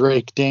the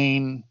Drake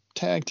Dane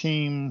tag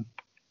team.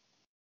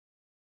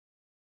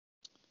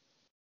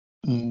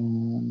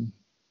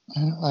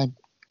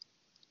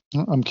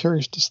 I'm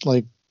curious, just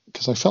like,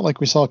 because I felt like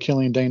we saw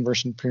Killian Dane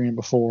versus Imperium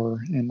before,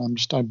 and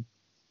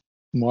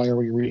why are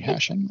we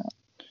rehashing that?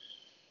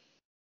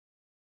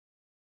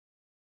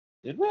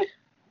 Did we?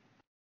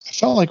 I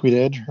felt like we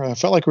did. I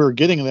felt like we were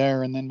getting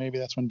there, and then maybe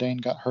that's when Dane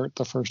got hurt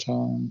the first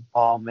time.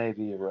 Oh,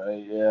 maybe you're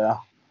right. Yeah.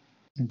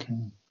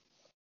 Okay.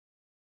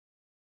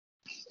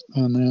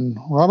 And then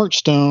Robert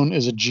Stone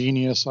is a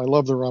genius. I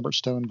love the Robert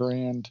Stone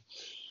brand.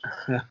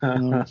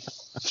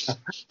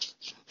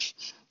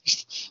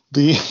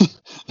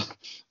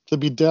 The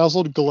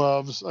bedazzled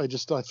gloves, I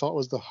thought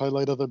was the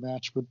highlight of the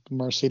match with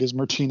Mercedes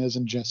Martinez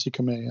and Jessi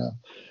Kamea.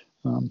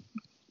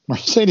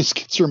 Mercedes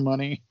gets her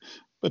money,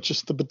 but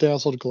just the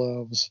bedazzled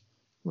gloves.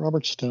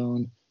 Robert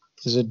Stone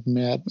is a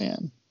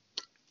madman.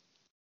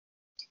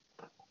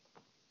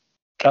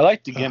 I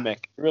like the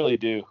gimmick. I really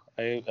do.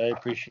 I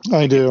appreciate it.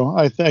 I do.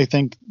 I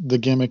think the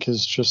gimmick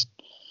is just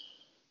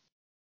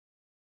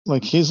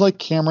like, he's like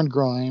Cameron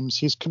Grimes.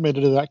 He's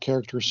committed to that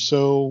character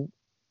so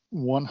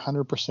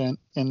 100%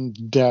 in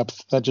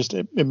depth that just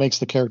it makes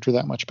the character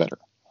that much better.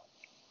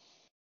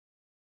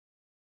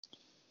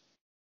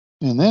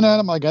 And then,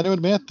 Adam, I got to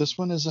admit, this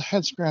one is a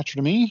head scratcher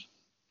to me.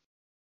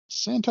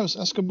 Santos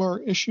Escobar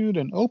issued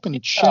an open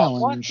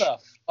challenge. What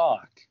the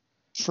fuck?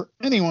 For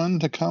anyone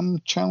to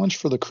come challenge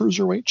for the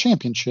Cruiserweight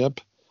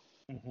Championship.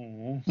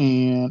 Mm-hmm.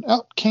 And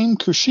out came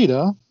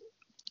Kushida,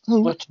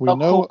 who we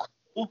know.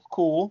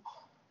 Cool.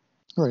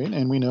 Right,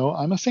 and we know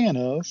I'm a fan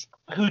of.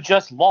 Who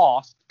just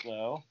lost,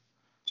 though.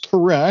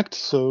 Correct.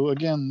 So,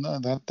 again,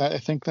 that I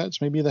think that's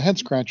maybe the head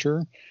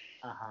scratcher.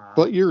 Uh-huh.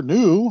 But your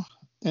new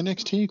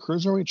NXT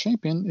Cruiserweight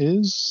Champion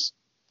is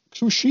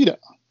Kushida.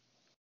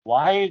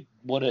 Why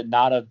would it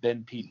not have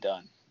been Pete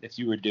Dunne if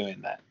you were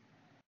doing that?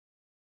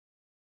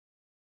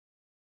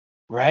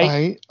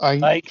 Right?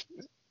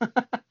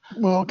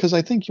 Well, because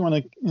I think you want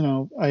to,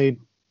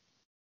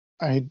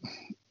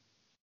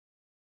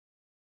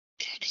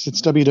 because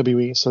it's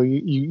WWE, so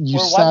you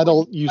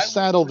saddle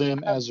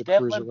them as a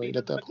cruiserweight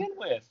at that point.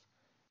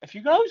 If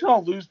you're always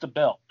going to lose the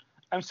belt,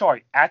 I'm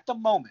sorry, at the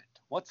moment,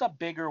 what's a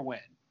bigger win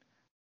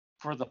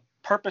for the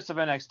purpose of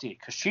NXT?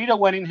 Kushida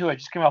winning, who had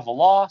just came off a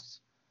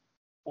loss,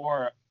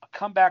 or a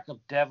comeback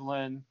of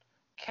Devlin,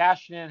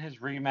 cashing in his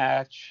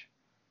rematch,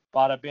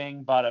 bada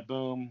bing, bada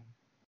boom,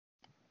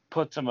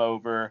 puts him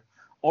over,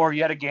 or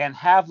yet again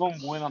have him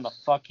win on the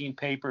fucking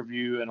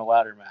pay-per-view in a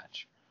ladder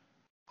match.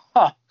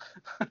 Huh.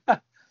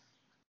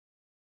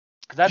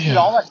 Because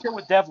all that shit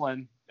with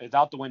Devlin is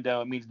out the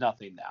window. It means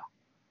nothing now.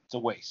 It's a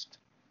waste.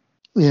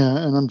 Yeah,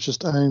 and I'm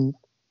just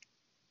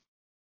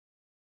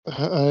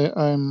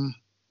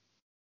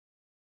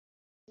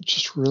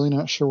really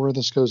not sure where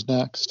this goes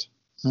next.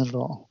 Not at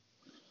all.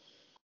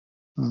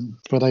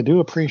 But I do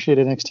appreciate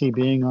NXT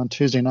being on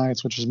Tuesday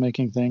nights, which is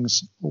making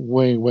things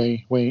way,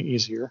 way, way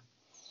easier.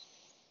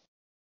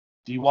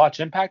 Do you watch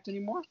Impact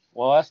anymore?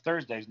 Well, that's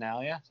Thursdays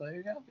now, yeah. So there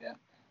you go, yeah.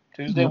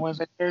 Tuesday,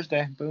 Wednesday,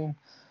 Thursday, boom.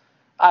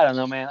 I don't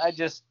know, man. I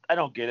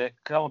don't get it.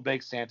 Because I'm a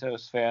big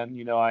Santos fan.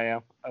 You know I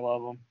am. I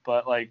love him.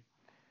 But, like,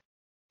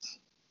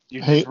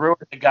 you just ruined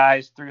the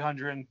guy's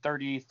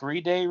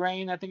 333-day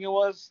reign, I think it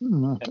was.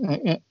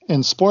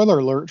 And spoiler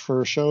alert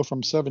for a show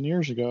from 7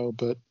 years ago,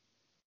 but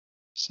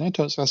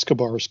Santos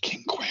Escobar's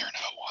King Cuerno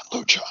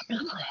on Lucha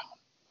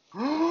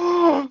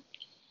Underground.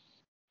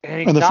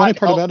 and the funny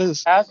part about it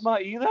is asthma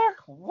either.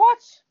 What?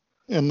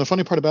 And the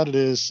funny part about it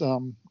is,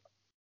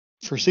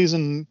 for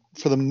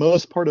the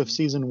most part of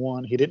season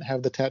 1, he didn't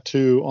have the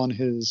tattoo on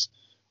his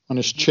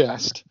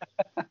chest.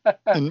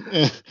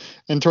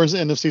 and towards the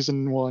end of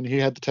season 1, he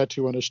had the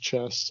tattoo on his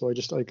chest. So I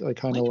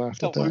kind of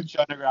laughed at that.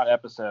 Lucha Underground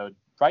episode.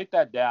 Write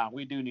that down.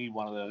 We do need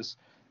one of those.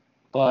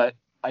 But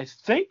I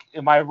think,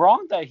 am I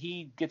wrong that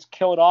he gets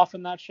killed off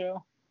in that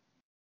show?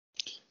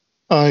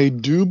 I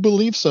do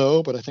believe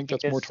so, but I think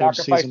that's more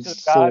towards season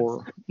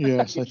 4.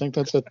 Yes, I think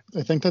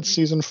that's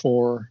season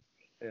 4.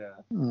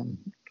 Yeah.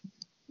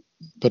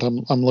 But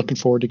I'm looking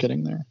forward to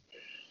getting there.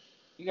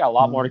 You got a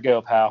lot more to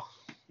go, pal.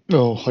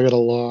 Oh, I got a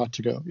lot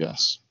to go.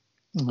 Yes.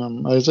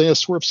 Isaiah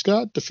Swerve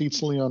Scott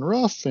defeats Leon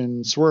Ruff,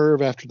 and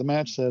Swerve after the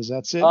match says,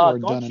 "That's it. We're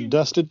done and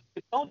dusted."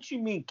 Don't you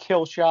mean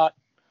kill shot?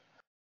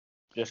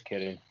 Just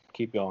kidding.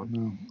 Keep going.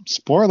 No.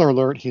 Spoiler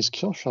alert: he's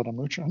kill shot on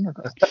Lucha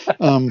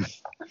Underground.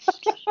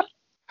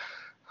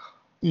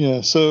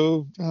 Yeah.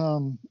 So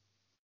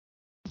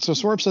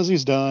Swerve says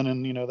he's done,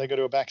 and they go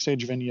to a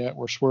backstage vignette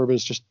where Swerve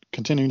is just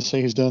continuing to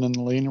say he's done, and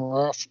Leon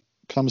Ruff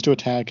comes to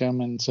attack him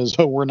and says,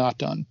 "Oh, we're not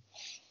done."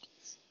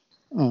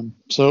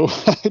 So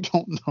I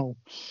don't know.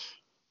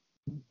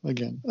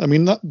 Again, I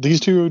mean,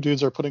 these two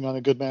dudes are putting on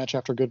a good match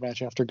after good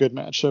match after good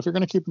match. So if you're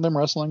going to keep them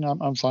wrestling,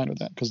 I'm fine with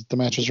that because the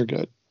matches are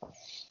good.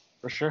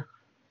 For sure.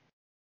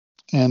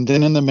 And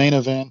then in the main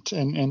event,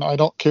 and I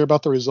don't care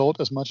about the result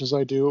as much as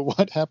I do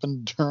what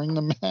happened during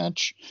the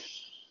match,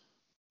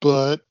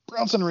 but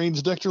Bronson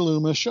Reed, Dexter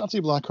Lumis, Shotzi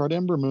Blackheart,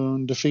 Ember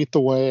Moon defeat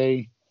The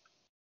Way,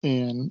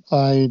 and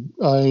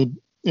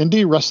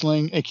Indie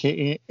Wrestling,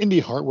 aka Indy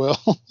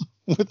Hartwell,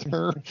 with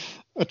her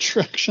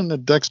attraction to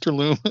Dexter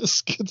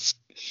Lumis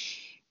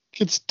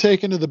gets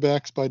taken to the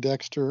backs by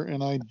Dexter,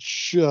 and I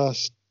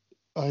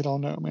don't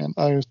know, man.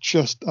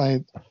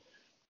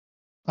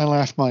 I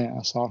laughed my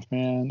ass off,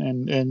 man.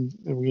 And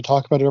we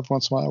talk about it every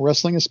once in a while.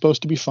 Wrestling is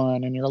supposed to be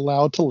fun, and you're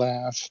allowed to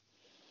laugh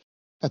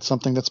at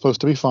something that's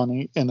supposed to be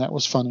funny, and that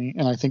was funny,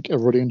 and I think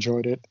everybody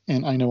enjoyed it,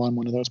 and I know I'm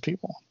one of those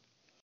people.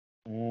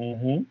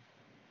 Mm-hmm.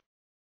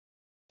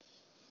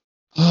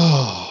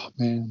 Oh,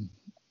 man.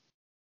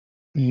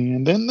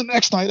 And then the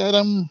next night,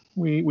 Adam,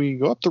 we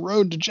go up the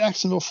road to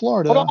Jacksonville,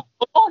 Florida.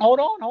 Hold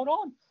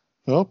on.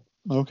 Oh,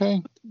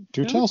 okay.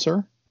 Do tell,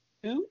 sir.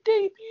 Who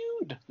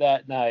debuted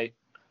that night?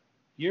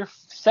 Your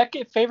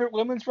second favorite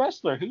women's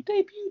wrestler. Who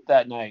debuted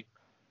that night?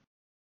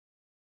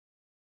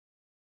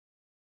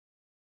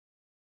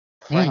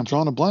 Man, I'm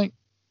drawing a blank.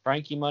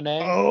 Frankie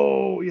Monet.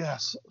 Oh,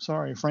 yes.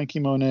 Sorry, Frankie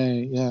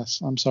Monet. Yes,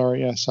 I'm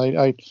sorry. Yes,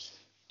 I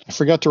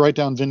forgot to write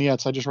down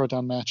vignettes. I just wrote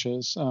down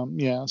matches.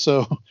 Yeah,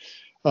 so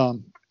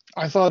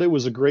I thought it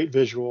was a great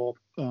visual.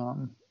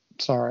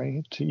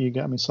 Sorry, you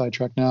got me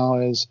sidetracked now.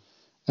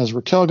 As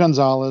Raquel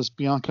Gonzalez,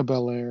 Bianca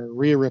Belair,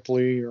 Rhea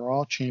Ripley are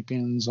all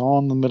champions, all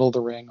in the middle of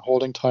the ring,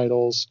 holding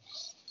titles.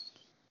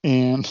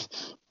 And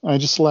I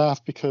just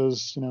laughed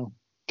because,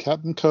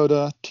 Captain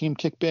Coda, Team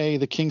Kick Bay,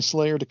 the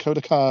Kingslayer,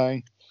 Dakota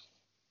Kai,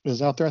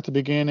 is out there at the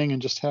beginning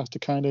and just has to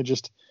kind of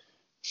just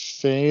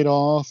fade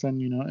off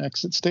and,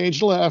 exit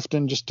stage left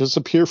and just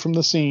disappear from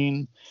the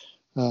scene.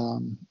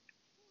 But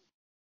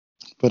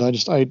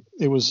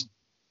it was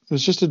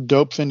just a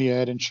dope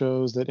vignette and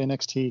shows that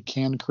NXT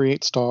can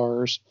create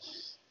stars.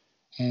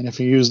 And if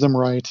you use them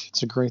right,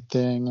 it's a great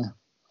thing.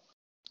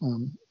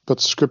 But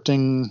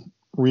scripting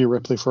Rhea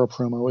Ripley for a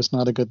promo is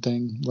not a good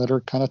thing. Let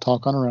her kind of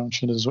talk on her own.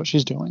 She knows what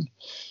she's doing.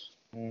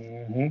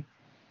 Mm-hmm.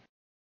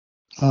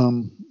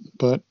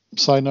 But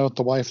side note,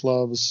 the wife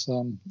loves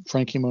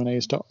Frankie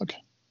Monet's dog.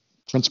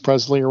 Prince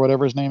Presley or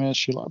whatever his name is,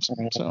 she loves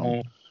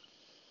him.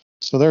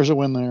 So there's a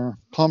win there.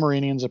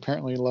 Pomeranians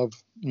apparently love,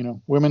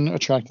 women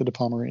attracted to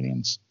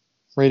Pomeranians.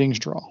 Ratings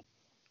draw.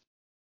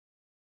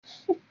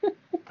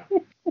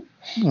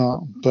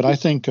 But I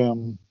think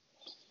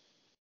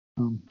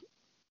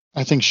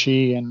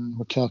she and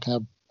Raquel can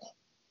have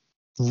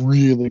a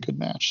really good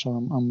match. So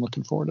I'm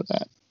looking forward to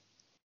that.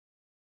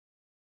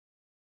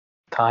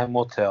 Time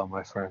will tell,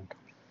 my friend.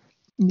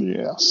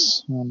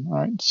 Yes. All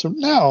right. So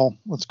now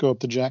let's go up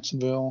to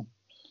Jacksonville.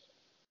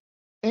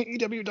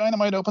 AEW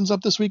Dynamite opens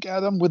up this week,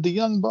 Adam, with the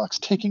Young Bucks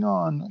taking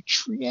on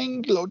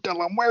Triángulo de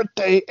la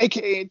Muerte,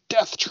 a.k.a.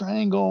 Death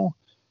Triangle.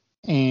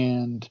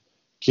 And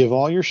give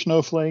all your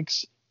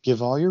snowflakes,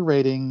 give all your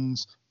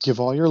ratings, give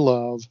all your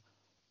love.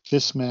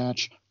 This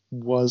match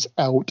was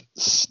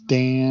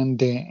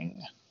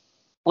outstanding.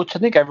 Which I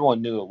think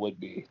everyone knew it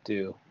would be,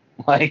 too.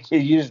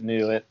 You just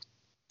knew it.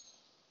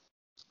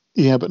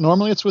 Yeah, but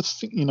normally it's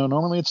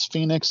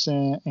Phoenix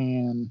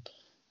and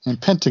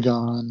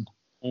Pentagon.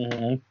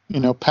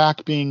 Mm-hmm.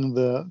 Pac being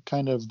the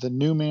kind of the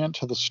new man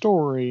to the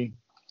story.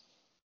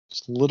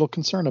 Just a little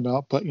concerned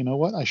about, but you know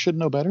what? I should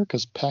know better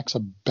because Pac's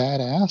a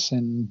badass,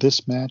 and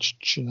this match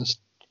just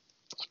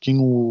fucking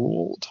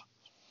ruled.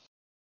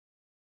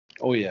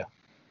 Oh yeah.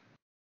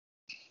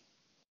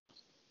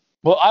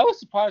 Well, I was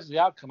surprised at the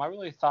outcome. I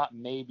really thought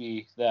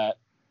maybe that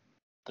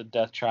the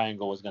Death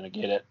Triangle was going to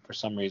get it for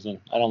some reason.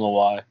 I don't know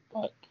why,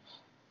 but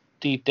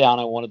deep down,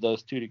 I wanted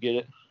those two to get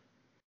it.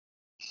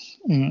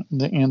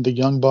 And the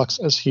Young Bucks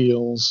as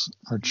heels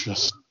are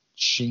just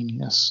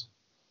genius.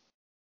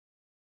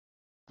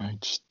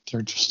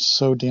 They're just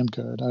so damn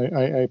good.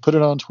 I put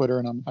it on Twitter,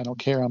 and I don't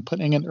care. I'm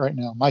putting it right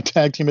now. My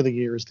tag team of the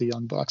year is the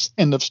Young Bucks.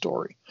 End of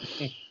story.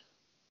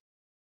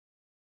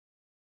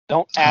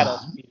 Don't add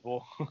us,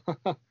 people.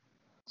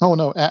 Oh,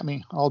 no, at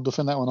me. I'll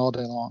defend that one all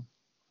day long.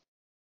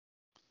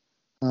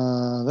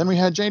 Then we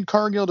had Jade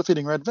Cargill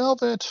defeating Red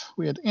Velvet.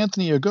 We had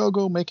Anthony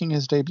Ogogo making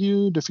his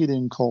debut,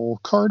 defeating Cole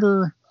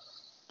Carter.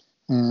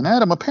 And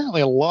Adam,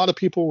 apparently a lot of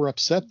people were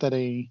upset that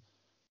a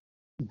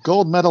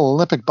gold medal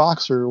Olympic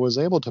boxer was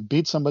able to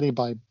beat somebody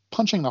by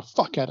punching the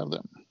fuck out of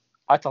them.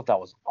 I thought that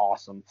was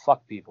awesome.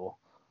 Fuck people.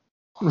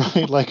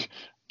 Right? Like,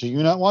 do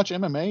you not watch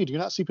MMA? Do you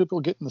not see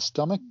people hit in the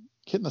stomach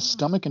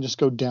and just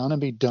go down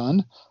and be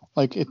done?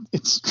 Like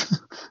it's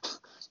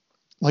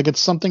like it's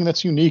something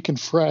that's unique and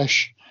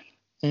fresh.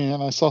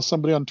 And I saw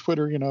somebody on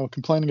Twitter,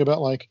 complaining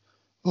about like,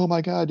 oh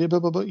my God, blah,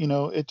 blah,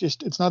 blah,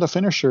 it's not a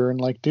finisher. And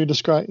like, dude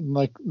described,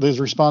 like, his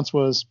response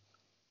was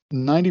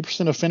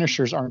 90% of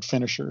finishers aren't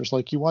finishers.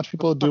 Like, you watch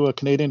people do a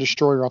Canadian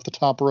destroyer off the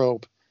top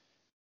rope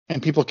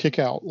and people kick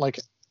out. Like,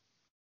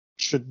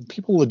 should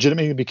people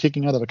legitimately be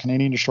kicking out of a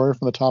Canadian destroyer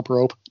from the top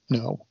rope?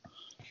 No,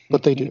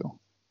 but they do.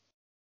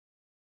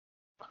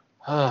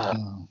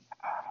 No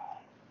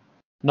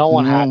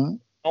one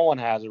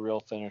has a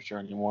real finisher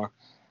anymore.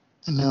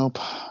 Nope.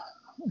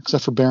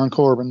 Except for Baron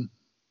Corbin.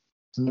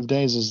 End of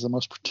days is the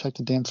most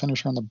protected damn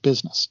finisher in the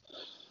business.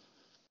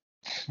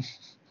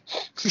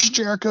 Chris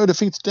Jericho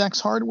defeats Dax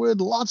Hardwood.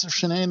 Lots of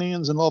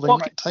shenanigans involving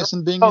Mike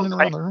Tyson being in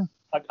another.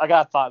 I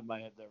got a thought in my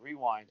head there.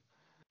 Rewind.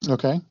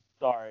 Okay.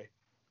 Sorry.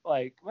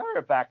 Like,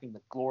 remember back in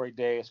the glory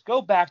days? Let's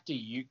go back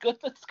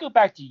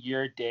to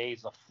your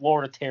days, the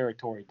Florida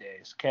Territory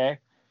days, okay?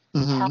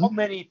 Mm-hmm. How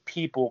many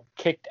people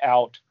kicked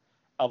out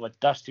of a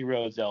Dusty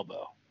Rhodes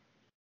elbow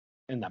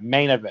in the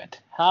main event?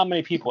 How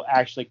many people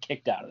actually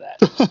kicked out of that?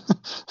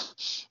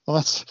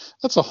 Well,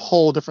 that's a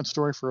whole different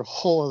story for a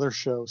whole other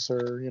show,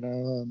 sir.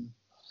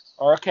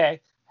 Or okay,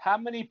 how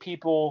many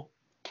people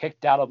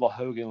kicked out of a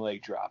Hogan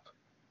leg drop?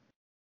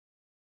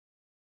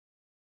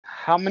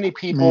 How many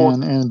people?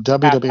 Man, in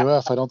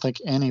WWF, I don't think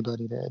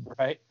anybody did.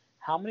 Right?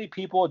 How many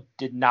people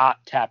did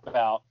not tap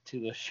out to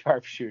the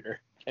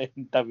sharpshooter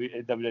in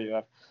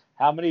WWF?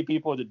 How many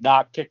people did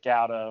not kick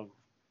out of,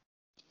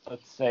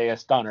 let's say, a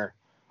stunner,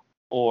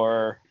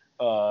 or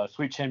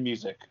Sweet Chin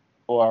Music,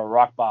 or a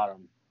Rock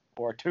Bottom,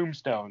 or a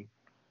Tombstone?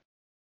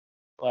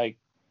 Like,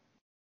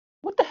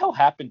 what the hell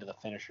happened to the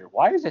finisher?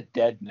 Why is it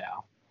dead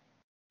now?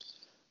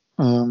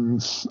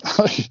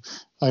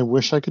 I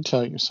wish I could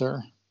tell you,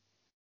 sir.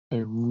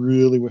 I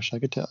really wish I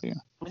could tell you.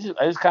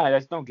 I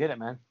just don't get it,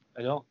 man.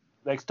 I don't.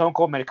 Like, Stone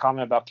Cold made a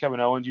comment about Kevin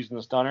Owens using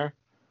the stunner,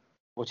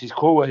 which he's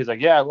cool with. He's like,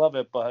 yeah, I love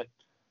it, but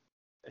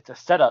it's a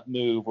setup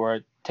move where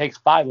it takes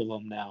 5 of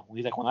them now.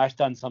 He's like, when I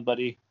stun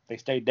somebody, they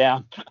stayed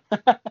down.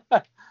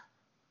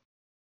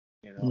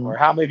 Or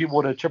how many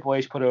people did Triple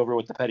H put over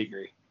with the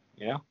pedigree?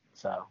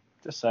 So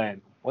just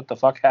saying, what the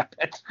fuck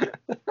happened?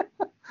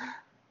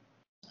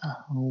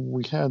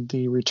 We had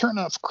the return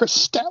of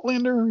Chris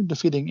Statlander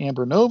defeating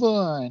Amber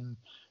Nova, and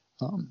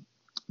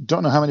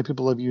don't know how many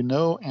people of you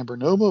know Amber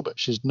Nova, but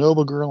she's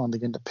Nova Girl on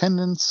the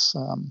Independents,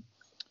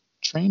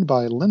 trained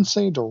by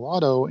Lince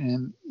Dorado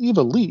and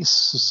Eva Lise.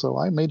 So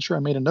I made sure I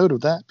made a note of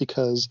that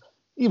because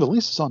Eva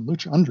Lise is on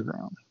Lucha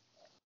Underground.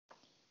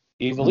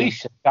 Eva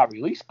Lise got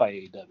released by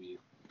AEW.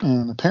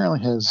 And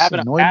apparently has having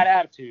a bad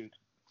attitude.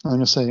 I'm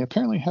going to say,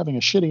 apparently having a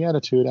shitty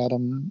attitude,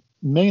 Adam,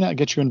 may not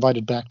get you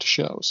invited back to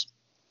shows.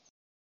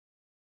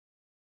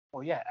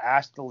 Well, yeah,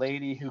 ask the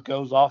lady who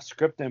goes off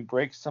script and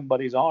breaks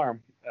somebody's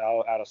arm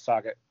out of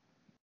socket.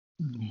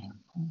 Yeah.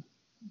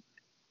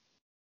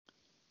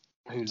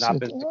 Who's not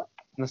been in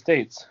the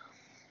States.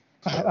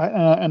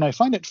 And I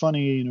find it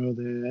funny,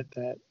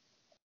 that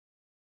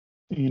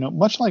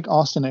much like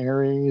Austin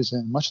Aries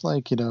and much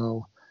like,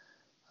 oh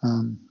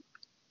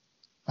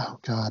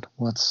God,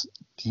 Of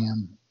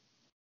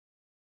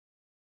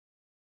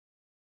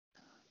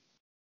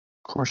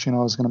course, I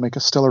was going to make a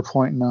stellar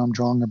point, and now I'm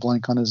drawing a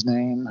blank on his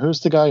name.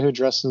 Who's the guy who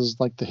dresses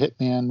like the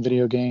Hitman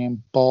video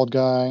game? Bald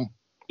guy?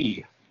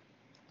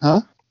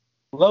 Huh?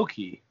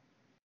 Low-Ki.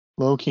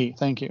 Low-Ki,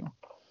 thank you.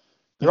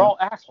 They're all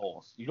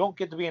assholes. You don't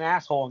get to be an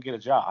asshole and get a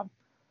job.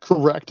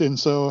 Correct. And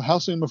so how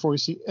soon before we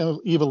see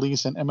Eva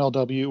Lise and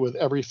MLW with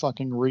every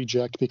fucking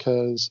reject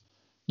because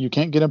you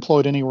can't get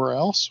employed anywhere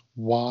else?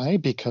 Why?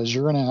 Because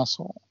you're an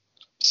asshole.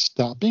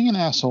 Stop being an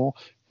asshole.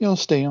 You'll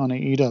stay on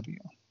AEW.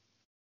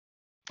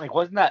 Like,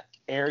 wasn't that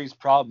Aries'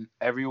 problem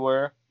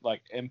everywhere?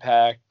 Like,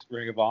 Impact,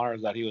 Ring of Honor,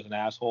 is that he was an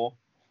asshole?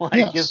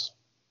 Like, yes.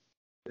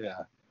 Yeah.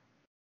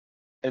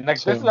 And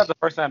this is not the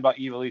first time about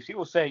Eva Lise.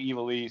 People say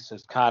Eva Lise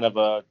is kind of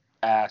a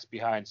ass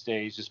behind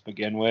stage to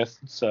begin with.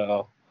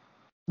 So.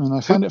 And I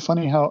find it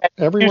funny how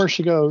everywhere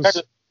she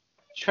goes.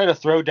 Try to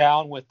throw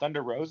down with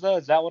Thunder Rosa.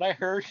 Is that what I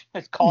heard?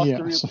 It's called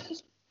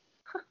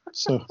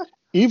So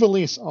Eva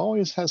Lise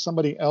always has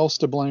somebody else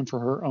to blame for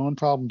her own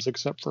problems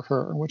except for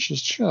her, which is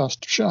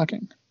just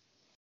shocking.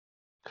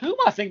 Who am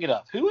I thinking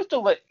of? Who was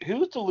the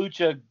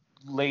Lucha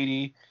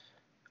lady?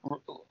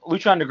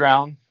 Lucha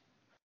Underground.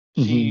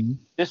 She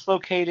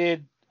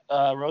dislocated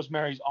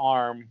Rosemary's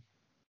arm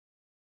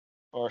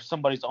or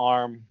somebody's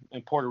arm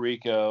in Puerto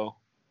Rico,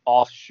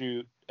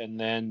 offshoot, and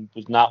then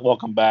was not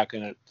welcome back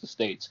in the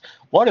States.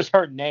 What is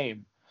her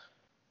name?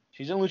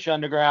 She's in Lucha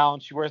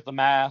Underground. She wears the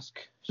mask.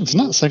 It's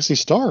not Sexy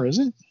Star, is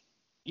it?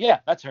 Yeah,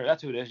 that's her.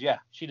 That's who it is. Yeah,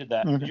 she did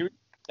that. Okay.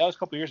 That was a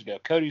couple years ago.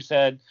 Cody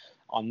said,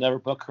 I'll never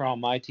book her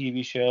on my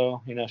TV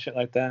show, shit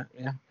like that.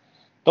 Yeah.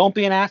 Don't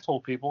be an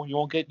asshole, people. You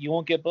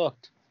won't get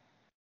booked.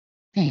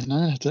 Man,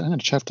 I'm gonna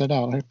check that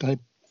out.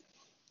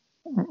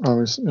 I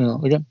was,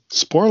 again,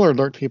 spoiler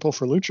alert, people,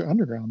 for Lucha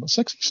Underground, but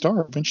Sexy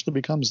Star eventually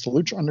becomes the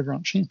Lucha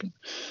Underground champion.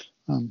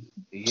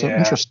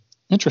 So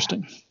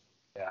interesting.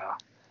 Yeah.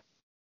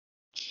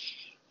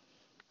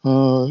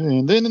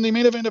 And then in the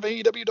main event of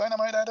AEW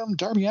Dynamite,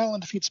 Darby Allin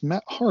defeats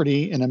Matt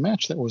Hardy in a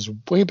match that was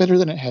way better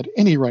than it had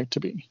any right to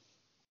be.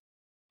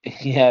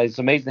 Yeah, it's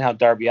amazing how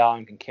Darby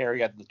Allin can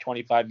carry out the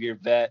 25-year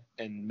vet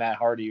and Matt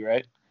Hardy,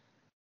 right?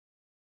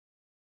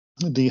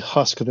 The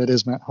husk that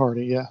is Matt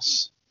Hardy,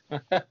 yes.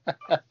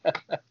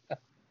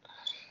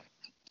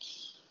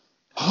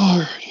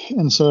 Alrighty,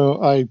 and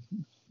so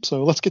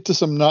let's get to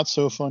some not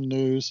so fun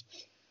news.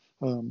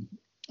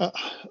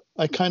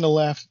 I kind of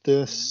laughed at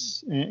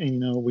this,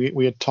 and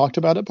we had talked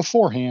about it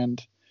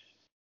beforehand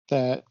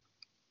that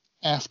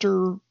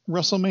after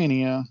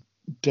WrestleMania,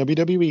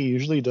 WWE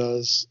usually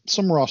does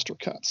some roster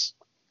cuts,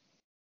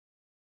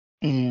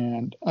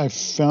 and I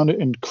found it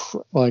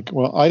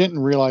I didn't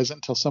realize it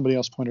until somebody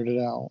else pointed it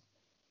out,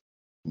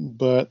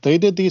 but they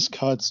did these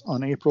cuts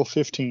on April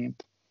 15th.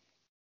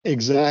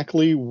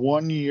 Exactly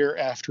 1 year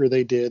after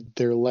they did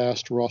their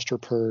last roster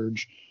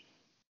purge.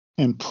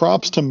 And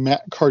props to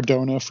Matt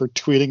Cardona for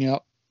tweeting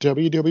out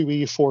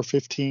WWE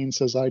 415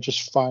 says, "I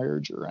just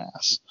fired your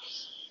ass."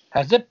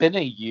 Has it been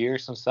a year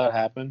since that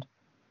happened?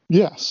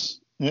 Yes.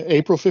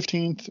 April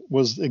 15th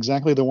was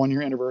exactly the 1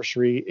 year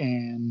anniversary.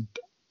 And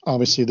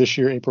obviously this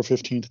year, April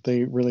 15th,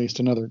 they released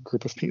another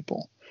group of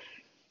people.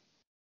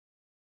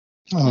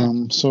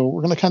 So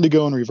we're going to kind of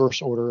go in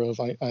reverse order of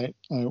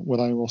what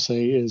I will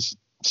say is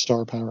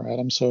star power,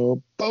 Adam.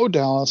 So Bo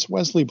Dallas,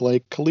 Wesley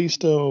Blake,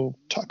 Kalisto,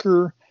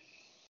 Tucker,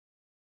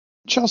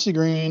 Chelsea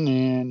Green,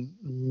 and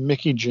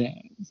Mickie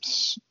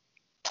James.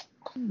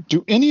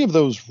 Do any of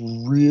those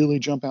really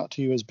jump out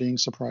to you as being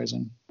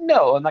surprising?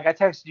 No, and I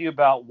texted you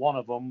about one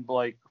of them,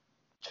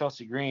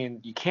 Chelsea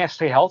Green. You can't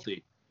stay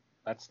healthy.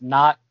 That's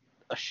not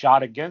a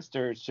shot against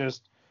her. It's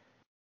just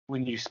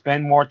when you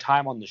spend more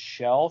time on the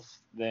shelf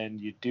than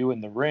you do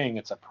in the ring,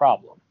 it's a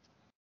problem.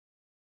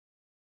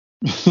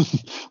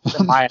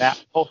 Am I an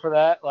asshole for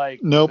that?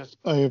 Nope.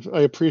 I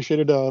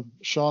appreciated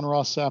Sean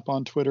Ross Sapp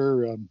on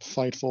Twitter,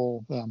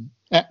 Fightful,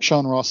 at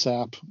Sean Ross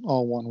Sapp,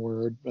 all one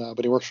word,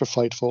 but he works for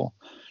Fightful.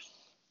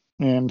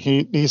 And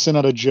he sent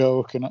out a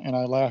joke, and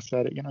I laughed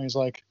at it. He's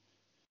like,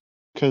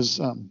 because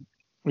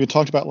we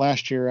talked about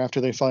last year after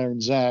they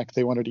fired Zach,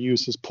 they wanted to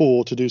use his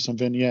pool to do some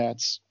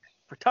vignettes.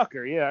 For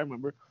Tucker, yeah, I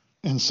remember.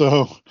 And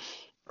so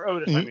for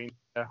Otis,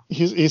 yeah.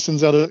 He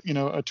sends out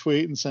a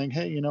tweet and saying,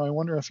 hey, I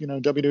wonder if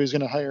WWE is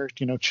going to hire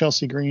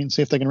Chelsea Green,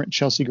 see if they can rent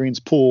Chelsea Green's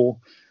pool.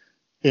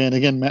 And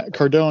again, Matt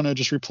Cardona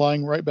just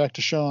replying right back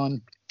to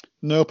Sean,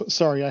 nope,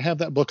 sorry, I have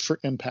that booked for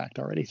Impact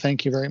already.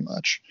 Thank you very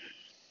much.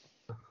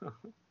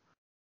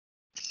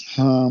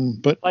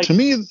 But to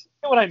me, you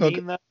know what I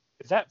mean? Though?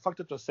 Is that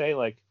fucked up to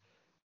say?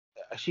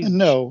 She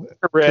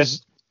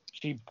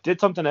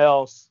did something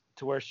else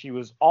to where she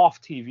was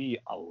off TV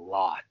a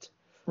lot.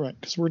 Right,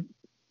 because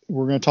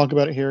we're going to talk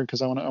about it here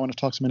because I want to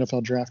talk some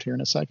NFL draft here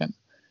in a second.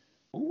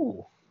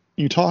 Ooh.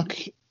 If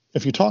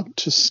you talk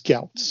to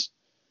scouts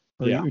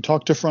or you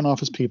talk to front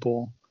office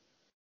people,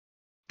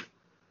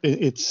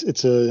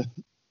 it's a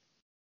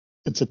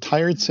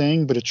tired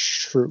saying, but it's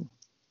true.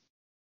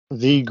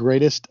 The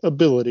greatest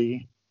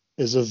ability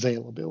is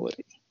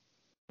availability.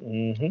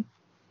 Mm-hmm.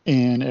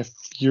 And if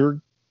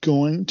you're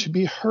going to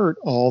be hurt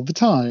all the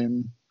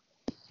time,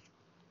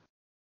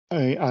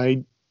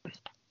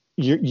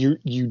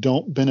 you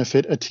don't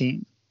benefit a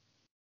team.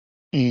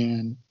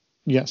 And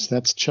yes,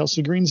 that's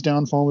Chelsea Green's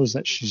downfall, is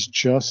that she's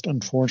just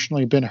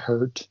unfortunately been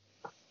hurt,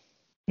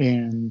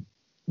 and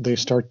they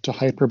start to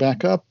hype her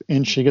back up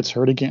and she gets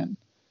hurt again.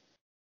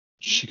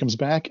 She comes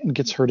back and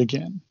gets hurt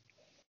again.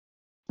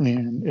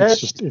 And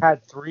it's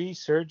had 3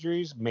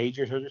 surgeries,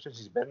 major surgeries, since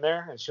she's been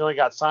there, and she only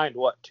got signed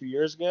 2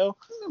 years ago?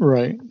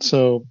 Right.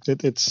 So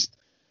it's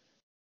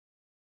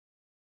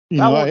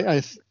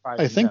I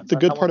think the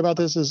good part about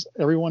this is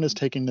everyone is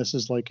taking this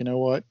as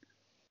what,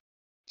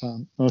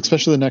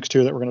 especially the next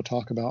 2 that we're going to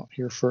talk about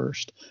here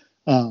first.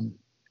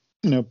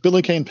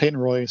 Billie Kay and Peyton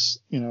Royce,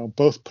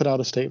 both put out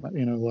a statement,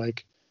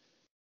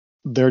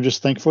 they're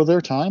just thankful for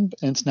their time,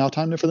 and it's now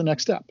time for the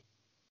next step.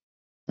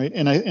 Right.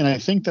 And I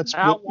think that's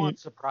that one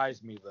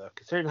surprised me, though,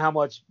 considering how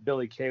much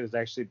Billie Kay was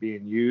actually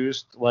being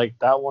used.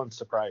 That one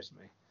surprised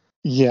me.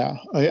 Yeah,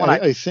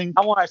 I think.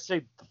 I want to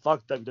say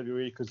fuck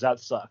WWE because that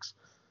sucks.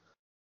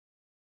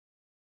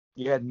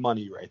 You had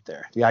money right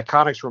there. The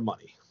Iconics were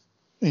money.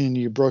 And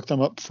you broke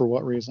them up for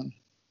what reason?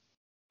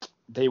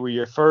 They were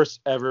your first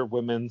ever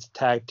women's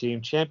tag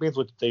team champions,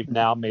 which they've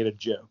now made a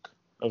joke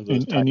of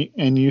those.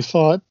 And you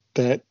thought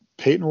that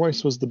Peyton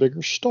Royce was the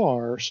bigger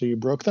star, so you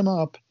broke them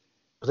up.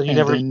 But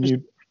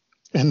then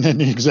and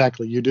then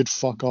exactly, you did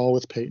fuck all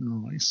with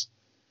Peyton Royce.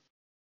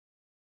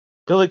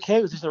 Billie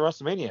Kay was just at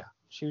WrestleMania.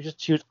 She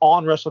was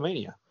on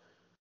WrestleMania.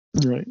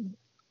 Right.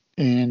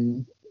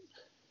 And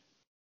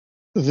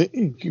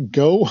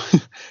go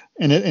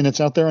and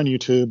it's out there on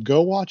YouTube.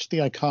 Go watch the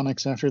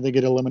Iconics after they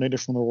get eliminated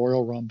from the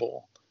Royal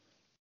Rumble,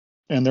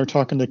 and they're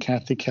talking to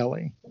Kathy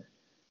Kelly,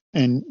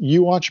 and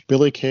you watch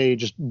Billie Kay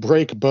just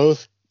break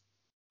both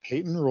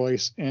Peyton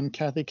Royce and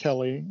Kathy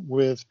Kelly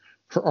with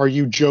her "Are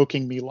you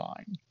joking me"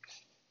 line.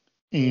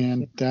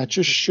 And that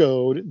just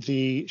showed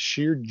the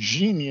sheer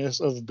genius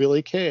of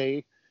Billy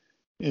Kay,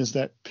 is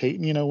that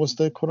Peyton, was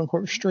the quote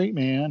unquote straight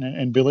man,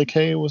 and Billy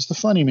Kay was the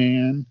funny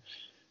man.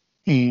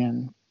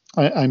 And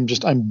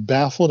I'm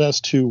baffled as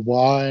to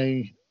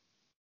why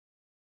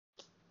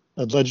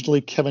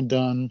allegedly Kevin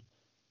Dunn,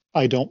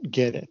 I don't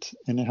get it.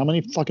 And how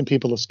many fucking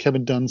people has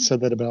Kevin Dunn said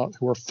that about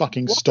who are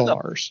fucking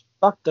stars?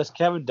 Fuck, does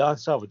Kevin Dunn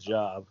still have a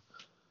job?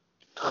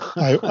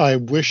 I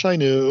wish I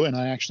knew, and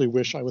I actually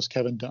wish I was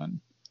Kevin Dunn.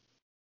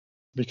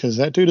 Because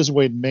that dude has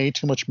made way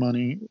too much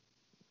money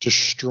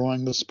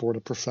destroying the sport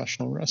of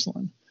professional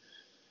wrestling.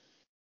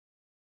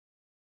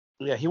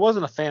 Yeah, he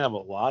wasn't a fan of a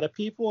lot of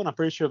people, and I'm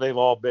pretty sure they've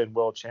all been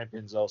world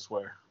champions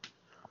elsewhere.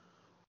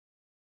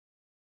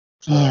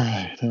 So, all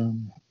right.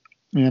 And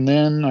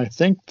then I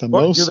think the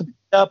most...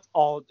 are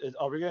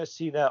we going to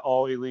see that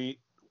All Elite?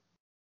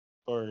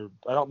 Or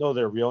I don't know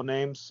their real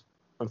names,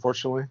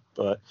 unfortunately.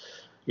 But,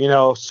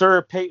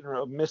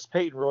 Miss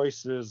Peyton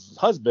Royce's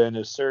husband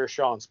is Sir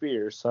Sean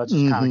Spears. So that's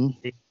just kind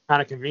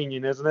of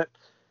convenient, isn't it?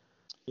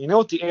 You know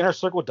what the Inner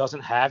Circle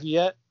doesn't have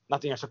yet?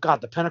 Not the Inner Circle.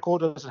 God, the Pinnacle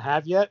doesn't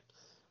have yet?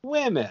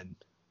 Women.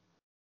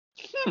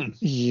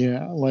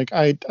 Yeah, like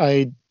I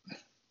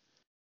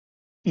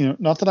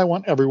not that I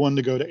want everyone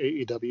to go to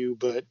AEW,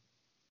 but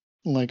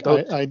like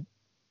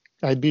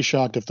I'd be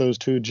shocked if those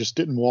two just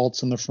didn't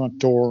waltz in the front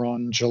door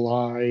on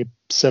July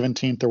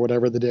 17th or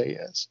whatever the day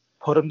is.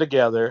 Put them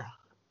together,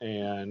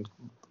 and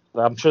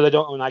I'm sure they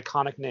don't have an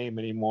iconic name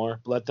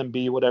anymore. Let them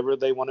be whatever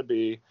they want to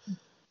be.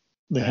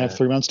 They have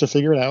 3 months to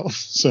figure it out,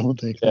 so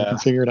they can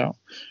figure it out.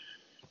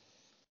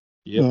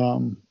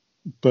 Yep.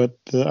 But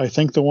I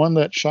think the one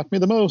that shocked me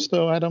the most,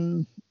 though,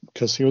 Adam,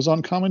 because he was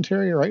on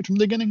commentary right from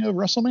the beginning of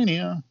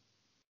WrestleMania,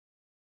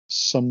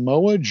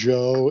 Samoa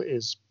Joe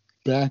is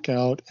back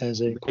out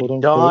as a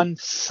quote-unquote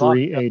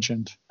free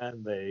agent.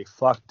 And they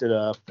fucked it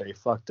up.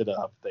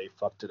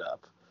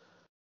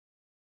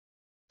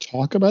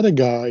 Talk about a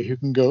guy who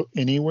can go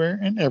anywhere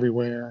and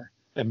everywhere.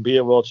 And be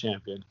a world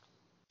champion.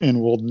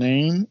 And will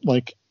name,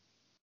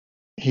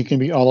 he can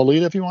be All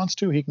Elite if he wants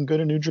to. He can go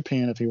to New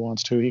Japan if he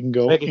wants to. He can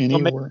go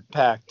anywhere.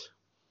 Impact.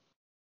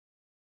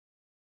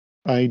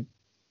 But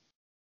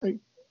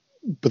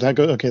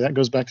that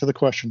goes back to the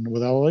question.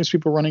 With all these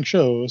people running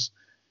shows,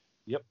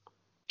 yep,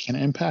 can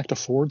Impact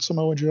afford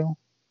Samoa Joe?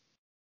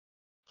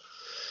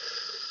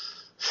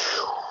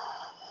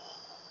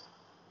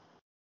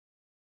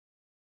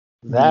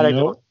 That I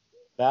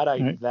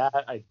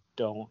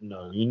don't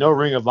know.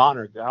 Ring of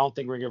Honor. I don't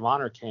think Ring of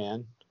Honor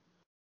can.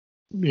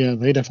 Yeah,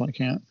 they definitely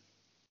can't.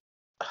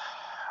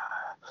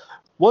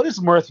 What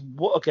is worth?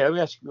 Okay, let me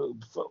ask you.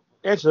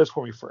 Answer this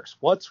for me first.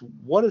 What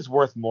is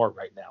worth more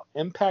right now,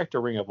 Impact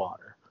or Ring of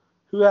Honor?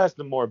 Who has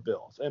the more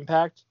bills,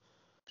 Impact?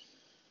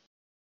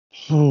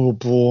 Oh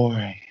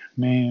boy,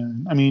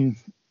 man. I mean,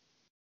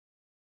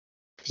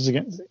 because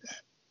again,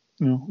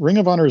 Ring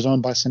of Honor is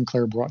owned by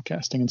Sinclair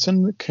Broadcasting, and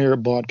Sinclair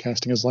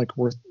Broadcasting is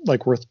worth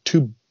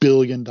 $2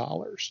 billion.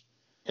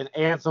 And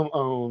Anthem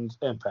owns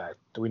Impact.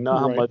 Do we know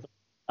how much?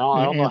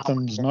 I don't know.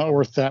 Anthem's not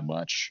worth that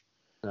much.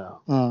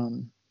 No.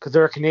 Because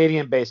they're a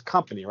Canadian-based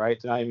company, right?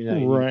 They're not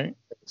even right.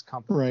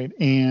 Company. Right.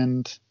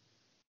 And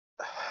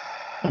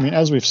I mean,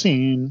 as we've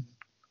seen,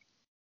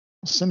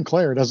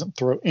 Sinclair doesn't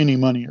throw any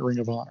money at Ring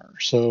of Honor.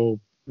 So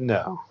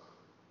no,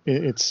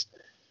 it's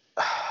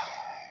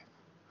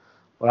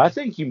what I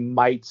think you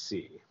might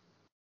see.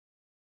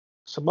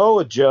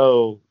 Samoa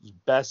Joe's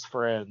best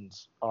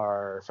friends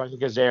are Frankie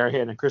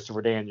Kazarian and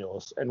Christopher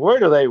Daniels. And where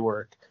do they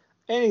work?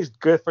 And he's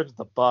good friends with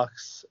the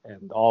Bucks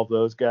and all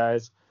those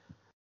guys.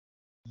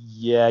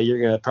 Yeah,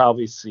 you're going to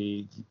probably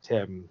see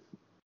him.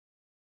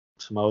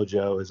 Samoa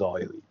Joe is All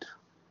Elite.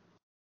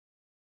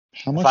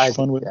 How much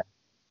fun would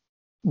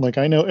that?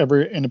 I know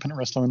every independent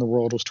wrestler in the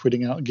world was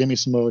tweeting out, "Give me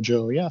Samoa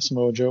Joe." Yeah,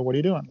 Samoa Joe, what are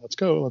you doing? Let's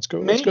go.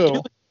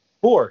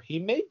 He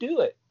may do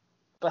it.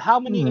 But how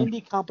many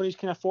indie companies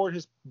can afford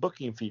his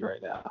booking fee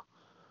right now?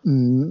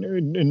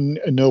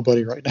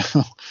 Nobody right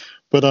now.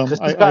 But I'm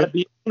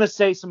going to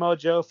say Samoa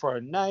Joe for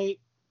a night,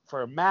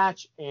 for a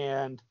match,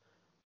 and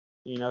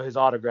his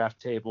autograph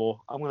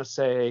table. I'm going to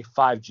say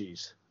 5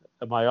 G's.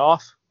 Am I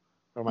off?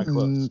 Or am I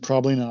close?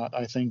 Probably not.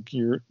 I think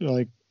you're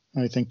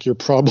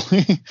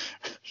probably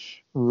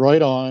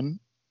right on.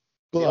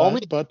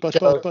 But.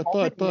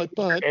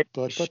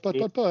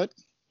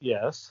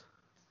 Yes.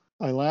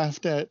 I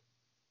laughed at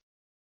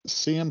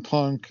CM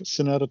Punk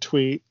sent out a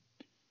tweet.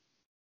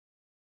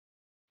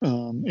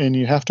 And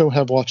you have to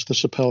have watched the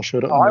Chappelle Show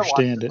to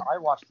understand it. I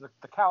watched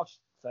the couch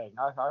thing.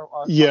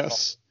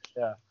 Yes.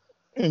 Yeah.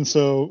 And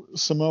so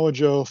Samoa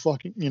Joe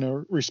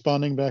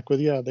responding back with,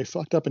 "Yeah, they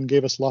fucked up and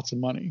gave us lots of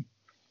money."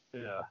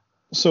 Yeah.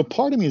 So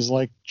part of me is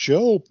like,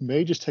 Joe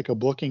may just take a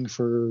booking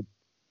for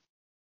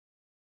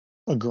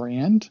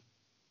 $1,000.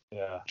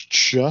 Yeah.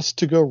 Just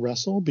to go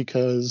wrestle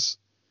because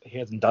he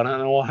hasn't done it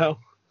in a while.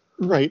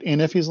 Right.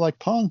 And if he's like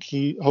Punk,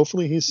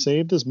 hopefully he's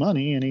saved his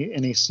money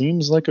and he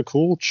seems like a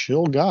cool,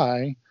 chill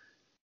guy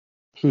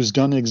who's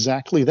done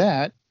exactly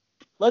that.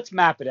 let's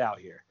map it out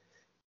here.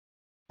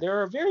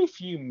 There are very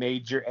few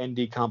major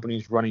indie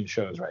companies running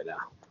shows right now.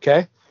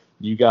 Okay,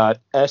 you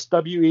got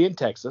SWE in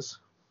Texas.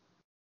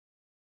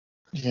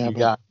 Yeah,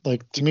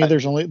 to me,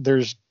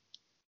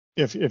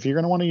 if you're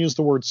gonna want to use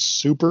the word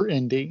super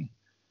indie,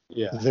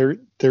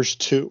 there's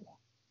two.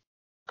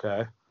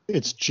 Okay.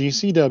 It's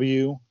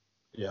GCW.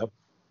 Yep.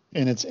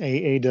 And it's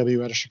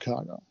AAW out of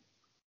Chicago.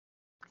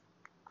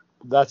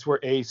 That's where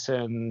Ace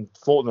and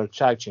Fulton are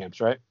tag champs,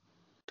 right?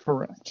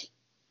 Correct.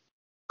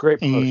 Great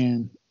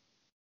promotion.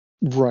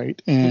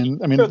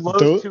 And I mean,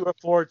 those two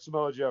afford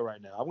Samoa Joe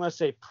right now. I'm gonna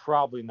say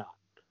probably not,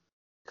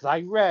 because I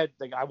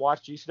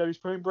watched GCW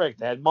Spring Break.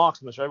 They had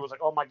Moxley on the show. Everyone was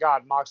like, "Oh my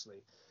God,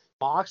 Moxley!"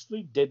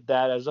 Moxley did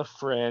that as a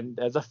friend,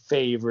 as a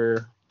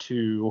favor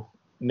to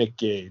Nick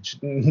Gage.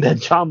 And then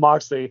John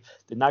Moxley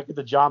did not get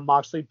the John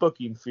Moxley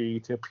booking fee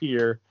to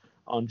appear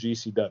on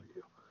GCW.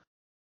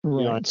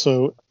 Right. You know,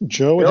 so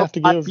Joe would have to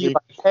give like,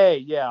 hey,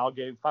 yeah, I'll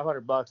give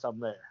 $500. I'm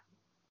there.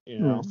 You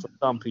know, for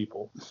some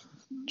people.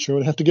 Joe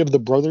would have to give the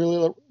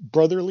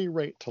brotherly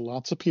rate to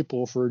lots of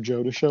people for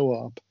Joe to show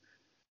up.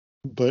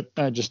 But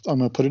I'm going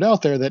to put it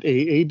out there that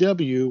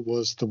AAW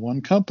was the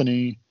one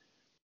company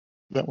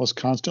that was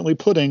constantly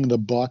putting the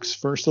Bucks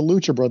versus the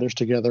Lucha Brothers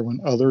together when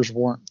others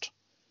weren't.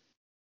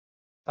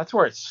 That's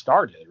where it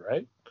started,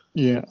 right?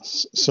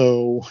 Yes.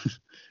 So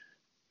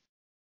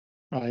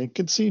I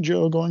could see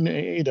Joe going to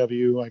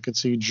AAW. I could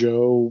see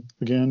Joe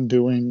again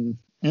doing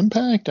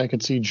Impact. I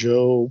could see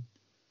Joe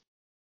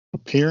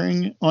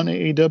appearing on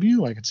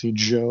AAW. I could see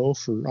Joe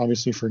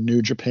obviously for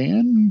New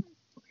Japan.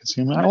 I could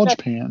see him in All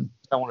Japan.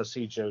 I want to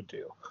see Joe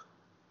do.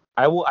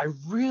 I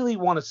really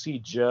want to see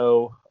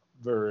Joe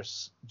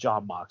versus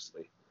John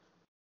Moxley.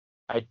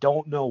 I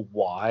don't know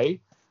why,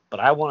 but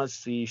I want to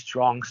see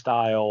Strong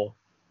Style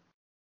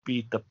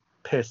beat the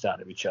piss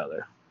out of each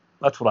other.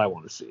 That's what I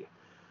want to see.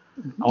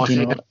 I want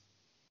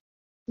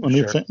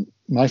to see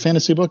my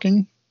fantasy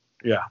booking?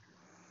 Yeah.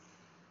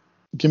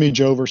 Give me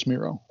Joe versus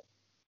Miro.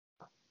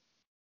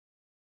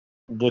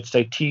 Which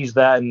they teased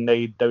that in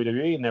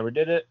WWE and never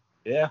did it.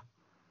 Yeah.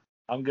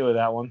 I'm good with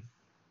that one.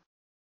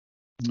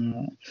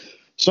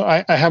 So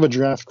I have a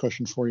draft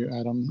question for you,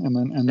 Adam,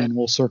 and then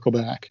we'll circle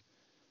back.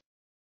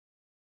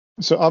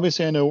 So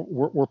obviously I know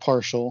we're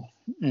partial,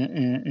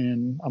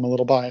 and I'm a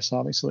little biased,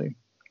 obviously.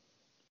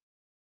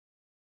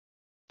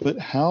 But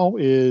how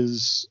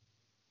is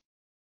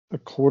a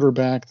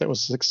quarterback that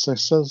was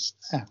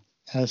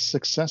as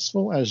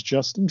successful as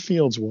Justin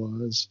Fields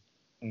was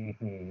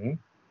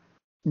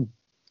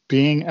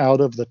being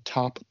out of the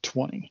top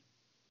 20?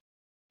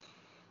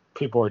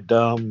 People are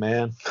dumb,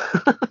 man.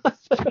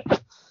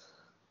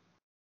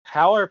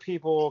 How are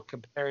people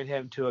comparing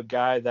him to a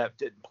guy that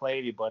didn't play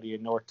anybody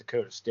in North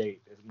Dakota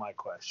State is my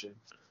question.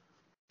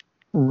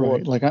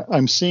 Right. Like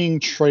I'm seeing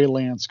Trey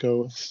Lance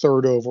go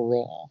 3rd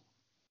overall.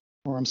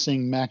 Or I'm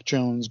seeing Mac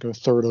Jones go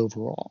 3rd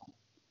overall.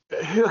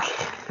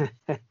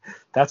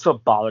 That's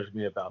what bothers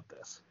me about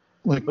this.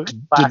 Like, look at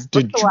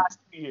the last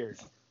few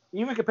years,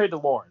 even compared to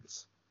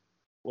Lawrence,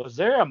 was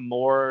there a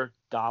more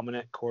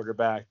dominant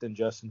quarterback than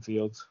Justin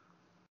Fields?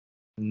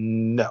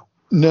 No.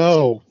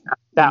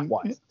 That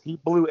was. He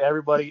blew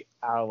everybody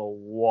out of the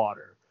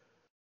water.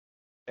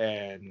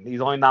 And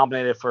he's only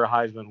nominated for a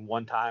Heisman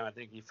one time. I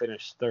think he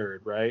finished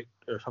 3rd, right?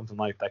 Or something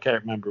like that. I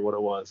can't remember what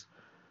it was.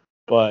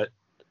 But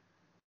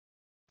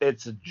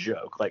it's a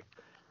joke. Like,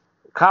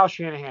 Kyle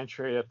Shanahan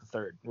traded up to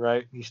 3rd,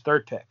 right? He's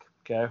 3rd pick,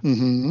 okay?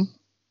 Mm-hmm.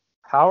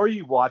 How are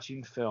you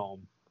watching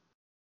film?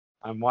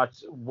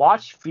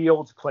 Watch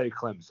Fields play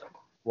Clemson.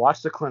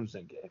 Watch the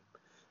Clemson game.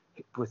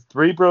 With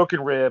 3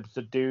 broken ribs,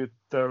 the dude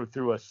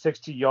threw a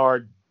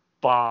 60-yard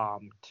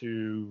bomb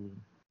to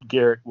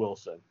Garrett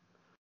Wilson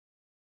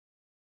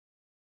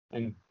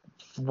and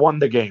won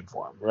the game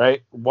for him,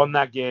 right? Won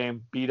that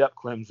game, beat up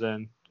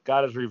Clemson,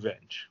 got his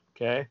revenge,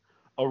 okay?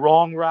 A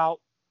wrong route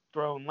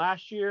thrown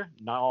last year,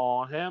 not all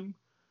on him.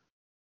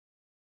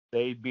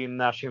 They'd be in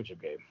the national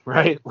championship game,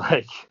 right?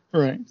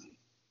 Right.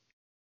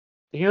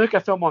 You look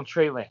at film on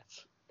Trey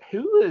Lance.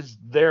 Who is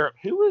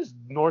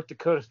North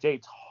Dakota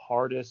State's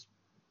hardest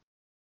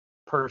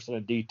person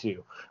in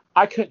D2?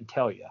 I couldn't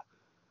tell you.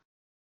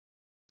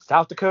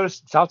 South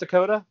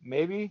Dakota,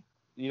 maybe.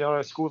 You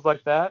know, schools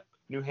like that.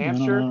 New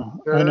Hampshire.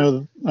 I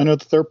know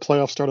that their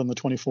playoffs start on the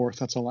 24th.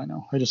 That's all I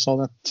know. I just saw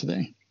that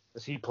today.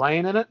 Is he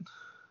playing in it?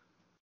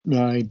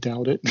 I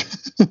doubt it.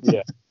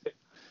 Yeah.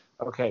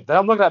 Okay, then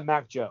I'm looking at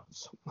Mac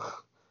Jones.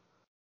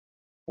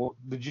 Well,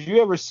 did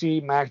you ever see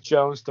Mac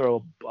Jones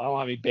throw? I don't know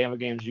how many Bama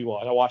games you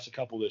watched. I watched a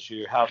couple this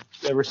year.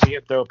 Ever see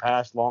him throw a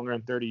pass longer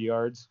than 30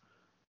 yards?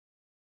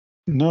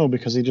 No,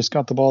 because he just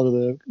got the ball to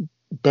the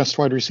best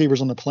wide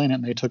receivers on the planet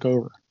and they took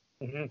over.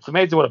 Mm-hmm. It's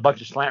amazing what a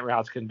bunch of slant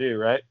routes can do,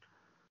 right?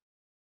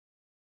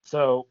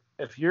 So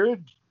if you're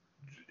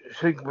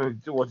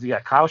what's he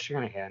got? Kyle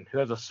Shanahan, who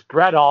has a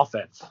spread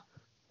offense.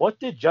 What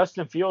did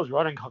Justin Fields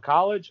run in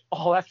college?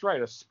 Oh, that's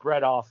right, a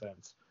spread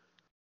offense.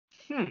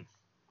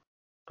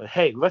 But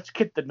hey, let's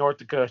get the North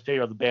Dakota State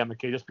or the Bama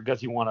kid just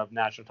because he won a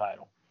national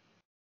title.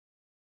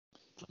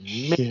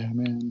 Yeah,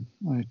 man.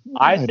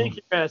 I think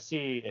you're going to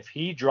see, if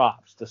he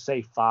drops to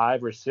say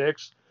 5 or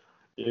 6,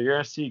 you're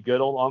going to see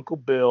good old Uncle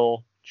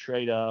Bill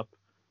trade up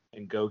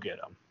and go get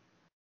him.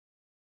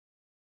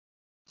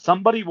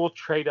 Somebody will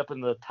trade up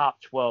in the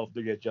top 12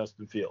 to get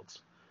Justin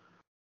Fields.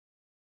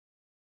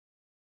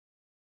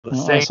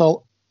 I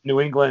saw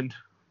New England.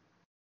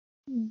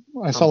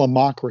 I saw a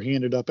mock where he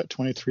ended up at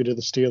 23 to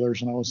the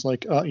Steelers, and I was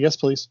like, yes,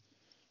 please.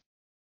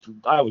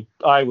 I'd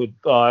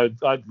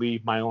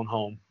leave my own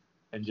home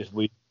and just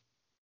leave.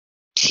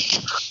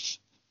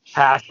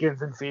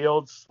 Haskins and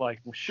Fields, like,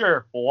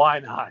 sure, why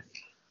not?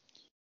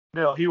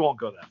 No, he won't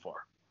go that far.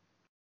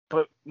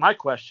 But my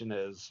question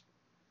is,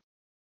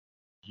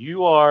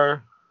 you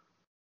are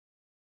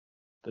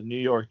the New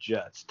York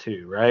Jets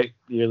too, right?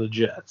 You're the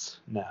Jets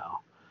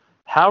now.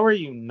 How are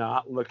you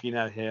not looking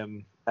at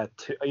him at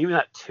 2, even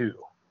at 2?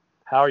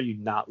 How are you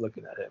not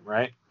looking at him,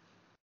 right?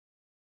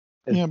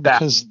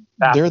 Because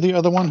they're the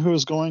other one who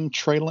is going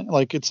Trey Lance.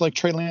 Like, it's like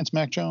Trey Lance,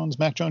 Mac Jones,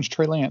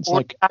 Trey Lance. Or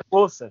like Zach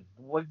Wilson.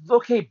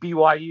 Okay,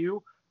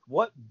 BYU.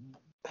 What?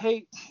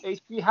 Hey,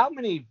 HP, how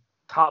many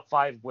top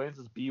 5 wins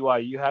does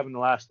BYU have in the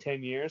last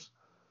 10 years?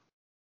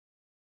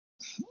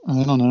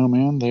 I don't know,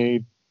 man.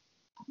 They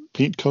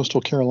beat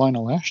Coastal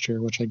Carolina last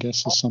year, which I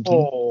guess is something.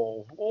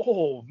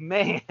 Oh,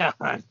 man.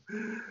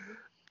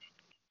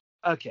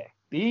 Okay,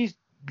 these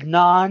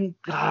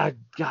God,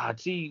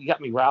 see, you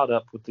got me riled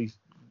up with these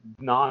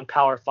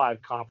non-Power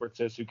 5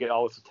 conferences who get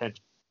all this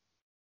attention.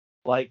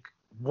 Like,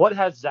 what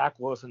has Zach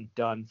Wilson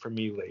done for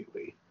me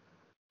lately?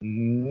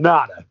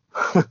 Nada.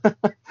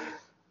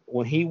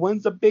 When he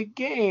wins a big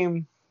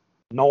game,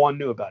 no one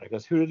knew about it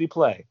because who did he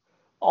play?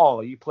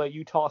 Oh, you play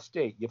Utah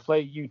State. You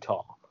play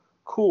Utah.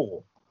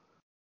 Cool.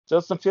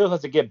 Justin Fields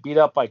has to get beat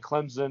up by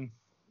Clemson,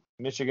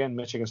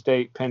 Michigan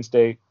State, Penn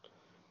State,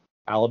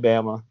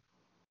 Alabama.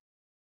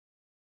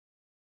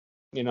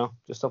 You know,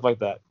 just stuff like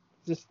that.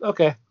 Just,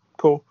 okay,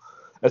 cool.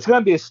 It's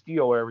going to be a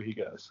steal wherever he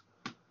goes.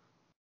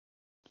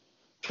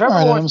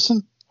 Trevor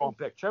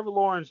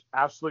Lawrence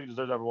absolutely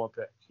deserves number 1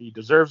 pick. He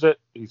deserves it.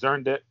 He's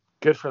earned it.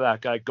 Good for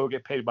that guy. Go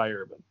get paid by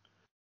Urban.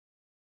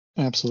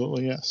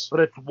 Absolutely, yes. But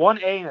it's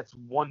 1A and it's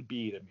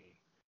 1B to me.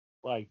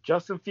 Like,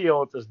 Justin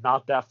Fields is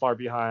not that far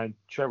behind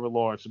Trevor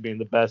Lawrence of being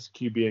the best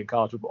QB in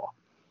college football.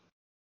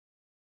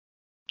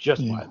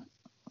 Just my.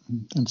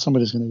 And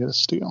somebody's going to get a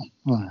steal.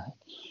 All right.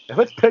 If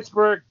it's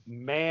Pittsburgh,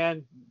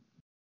 man,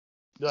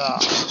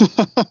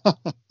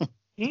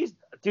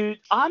 dude,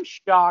 I'm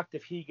shocked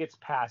if he gets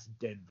past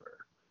Denver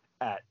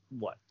at,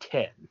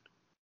 10?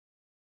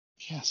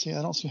 Yeah, see,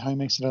 I don't see how he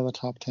makes it out of the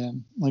top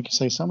 10. Like you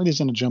say, somebody's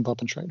going to jump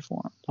up and trade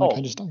for him.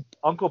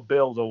 Uncle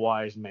Bill's a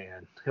wise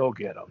man. He'll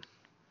get him.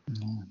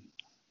 Yeah.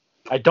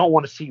 I don't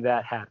want to see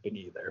that happen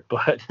either,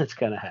 but it's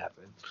going to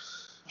happen.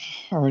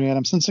 All right,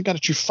 Adam, since I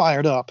got you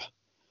fired up,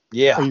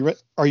 yeah,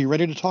 are you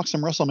ready to talk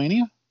some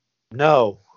WrestleMania? No.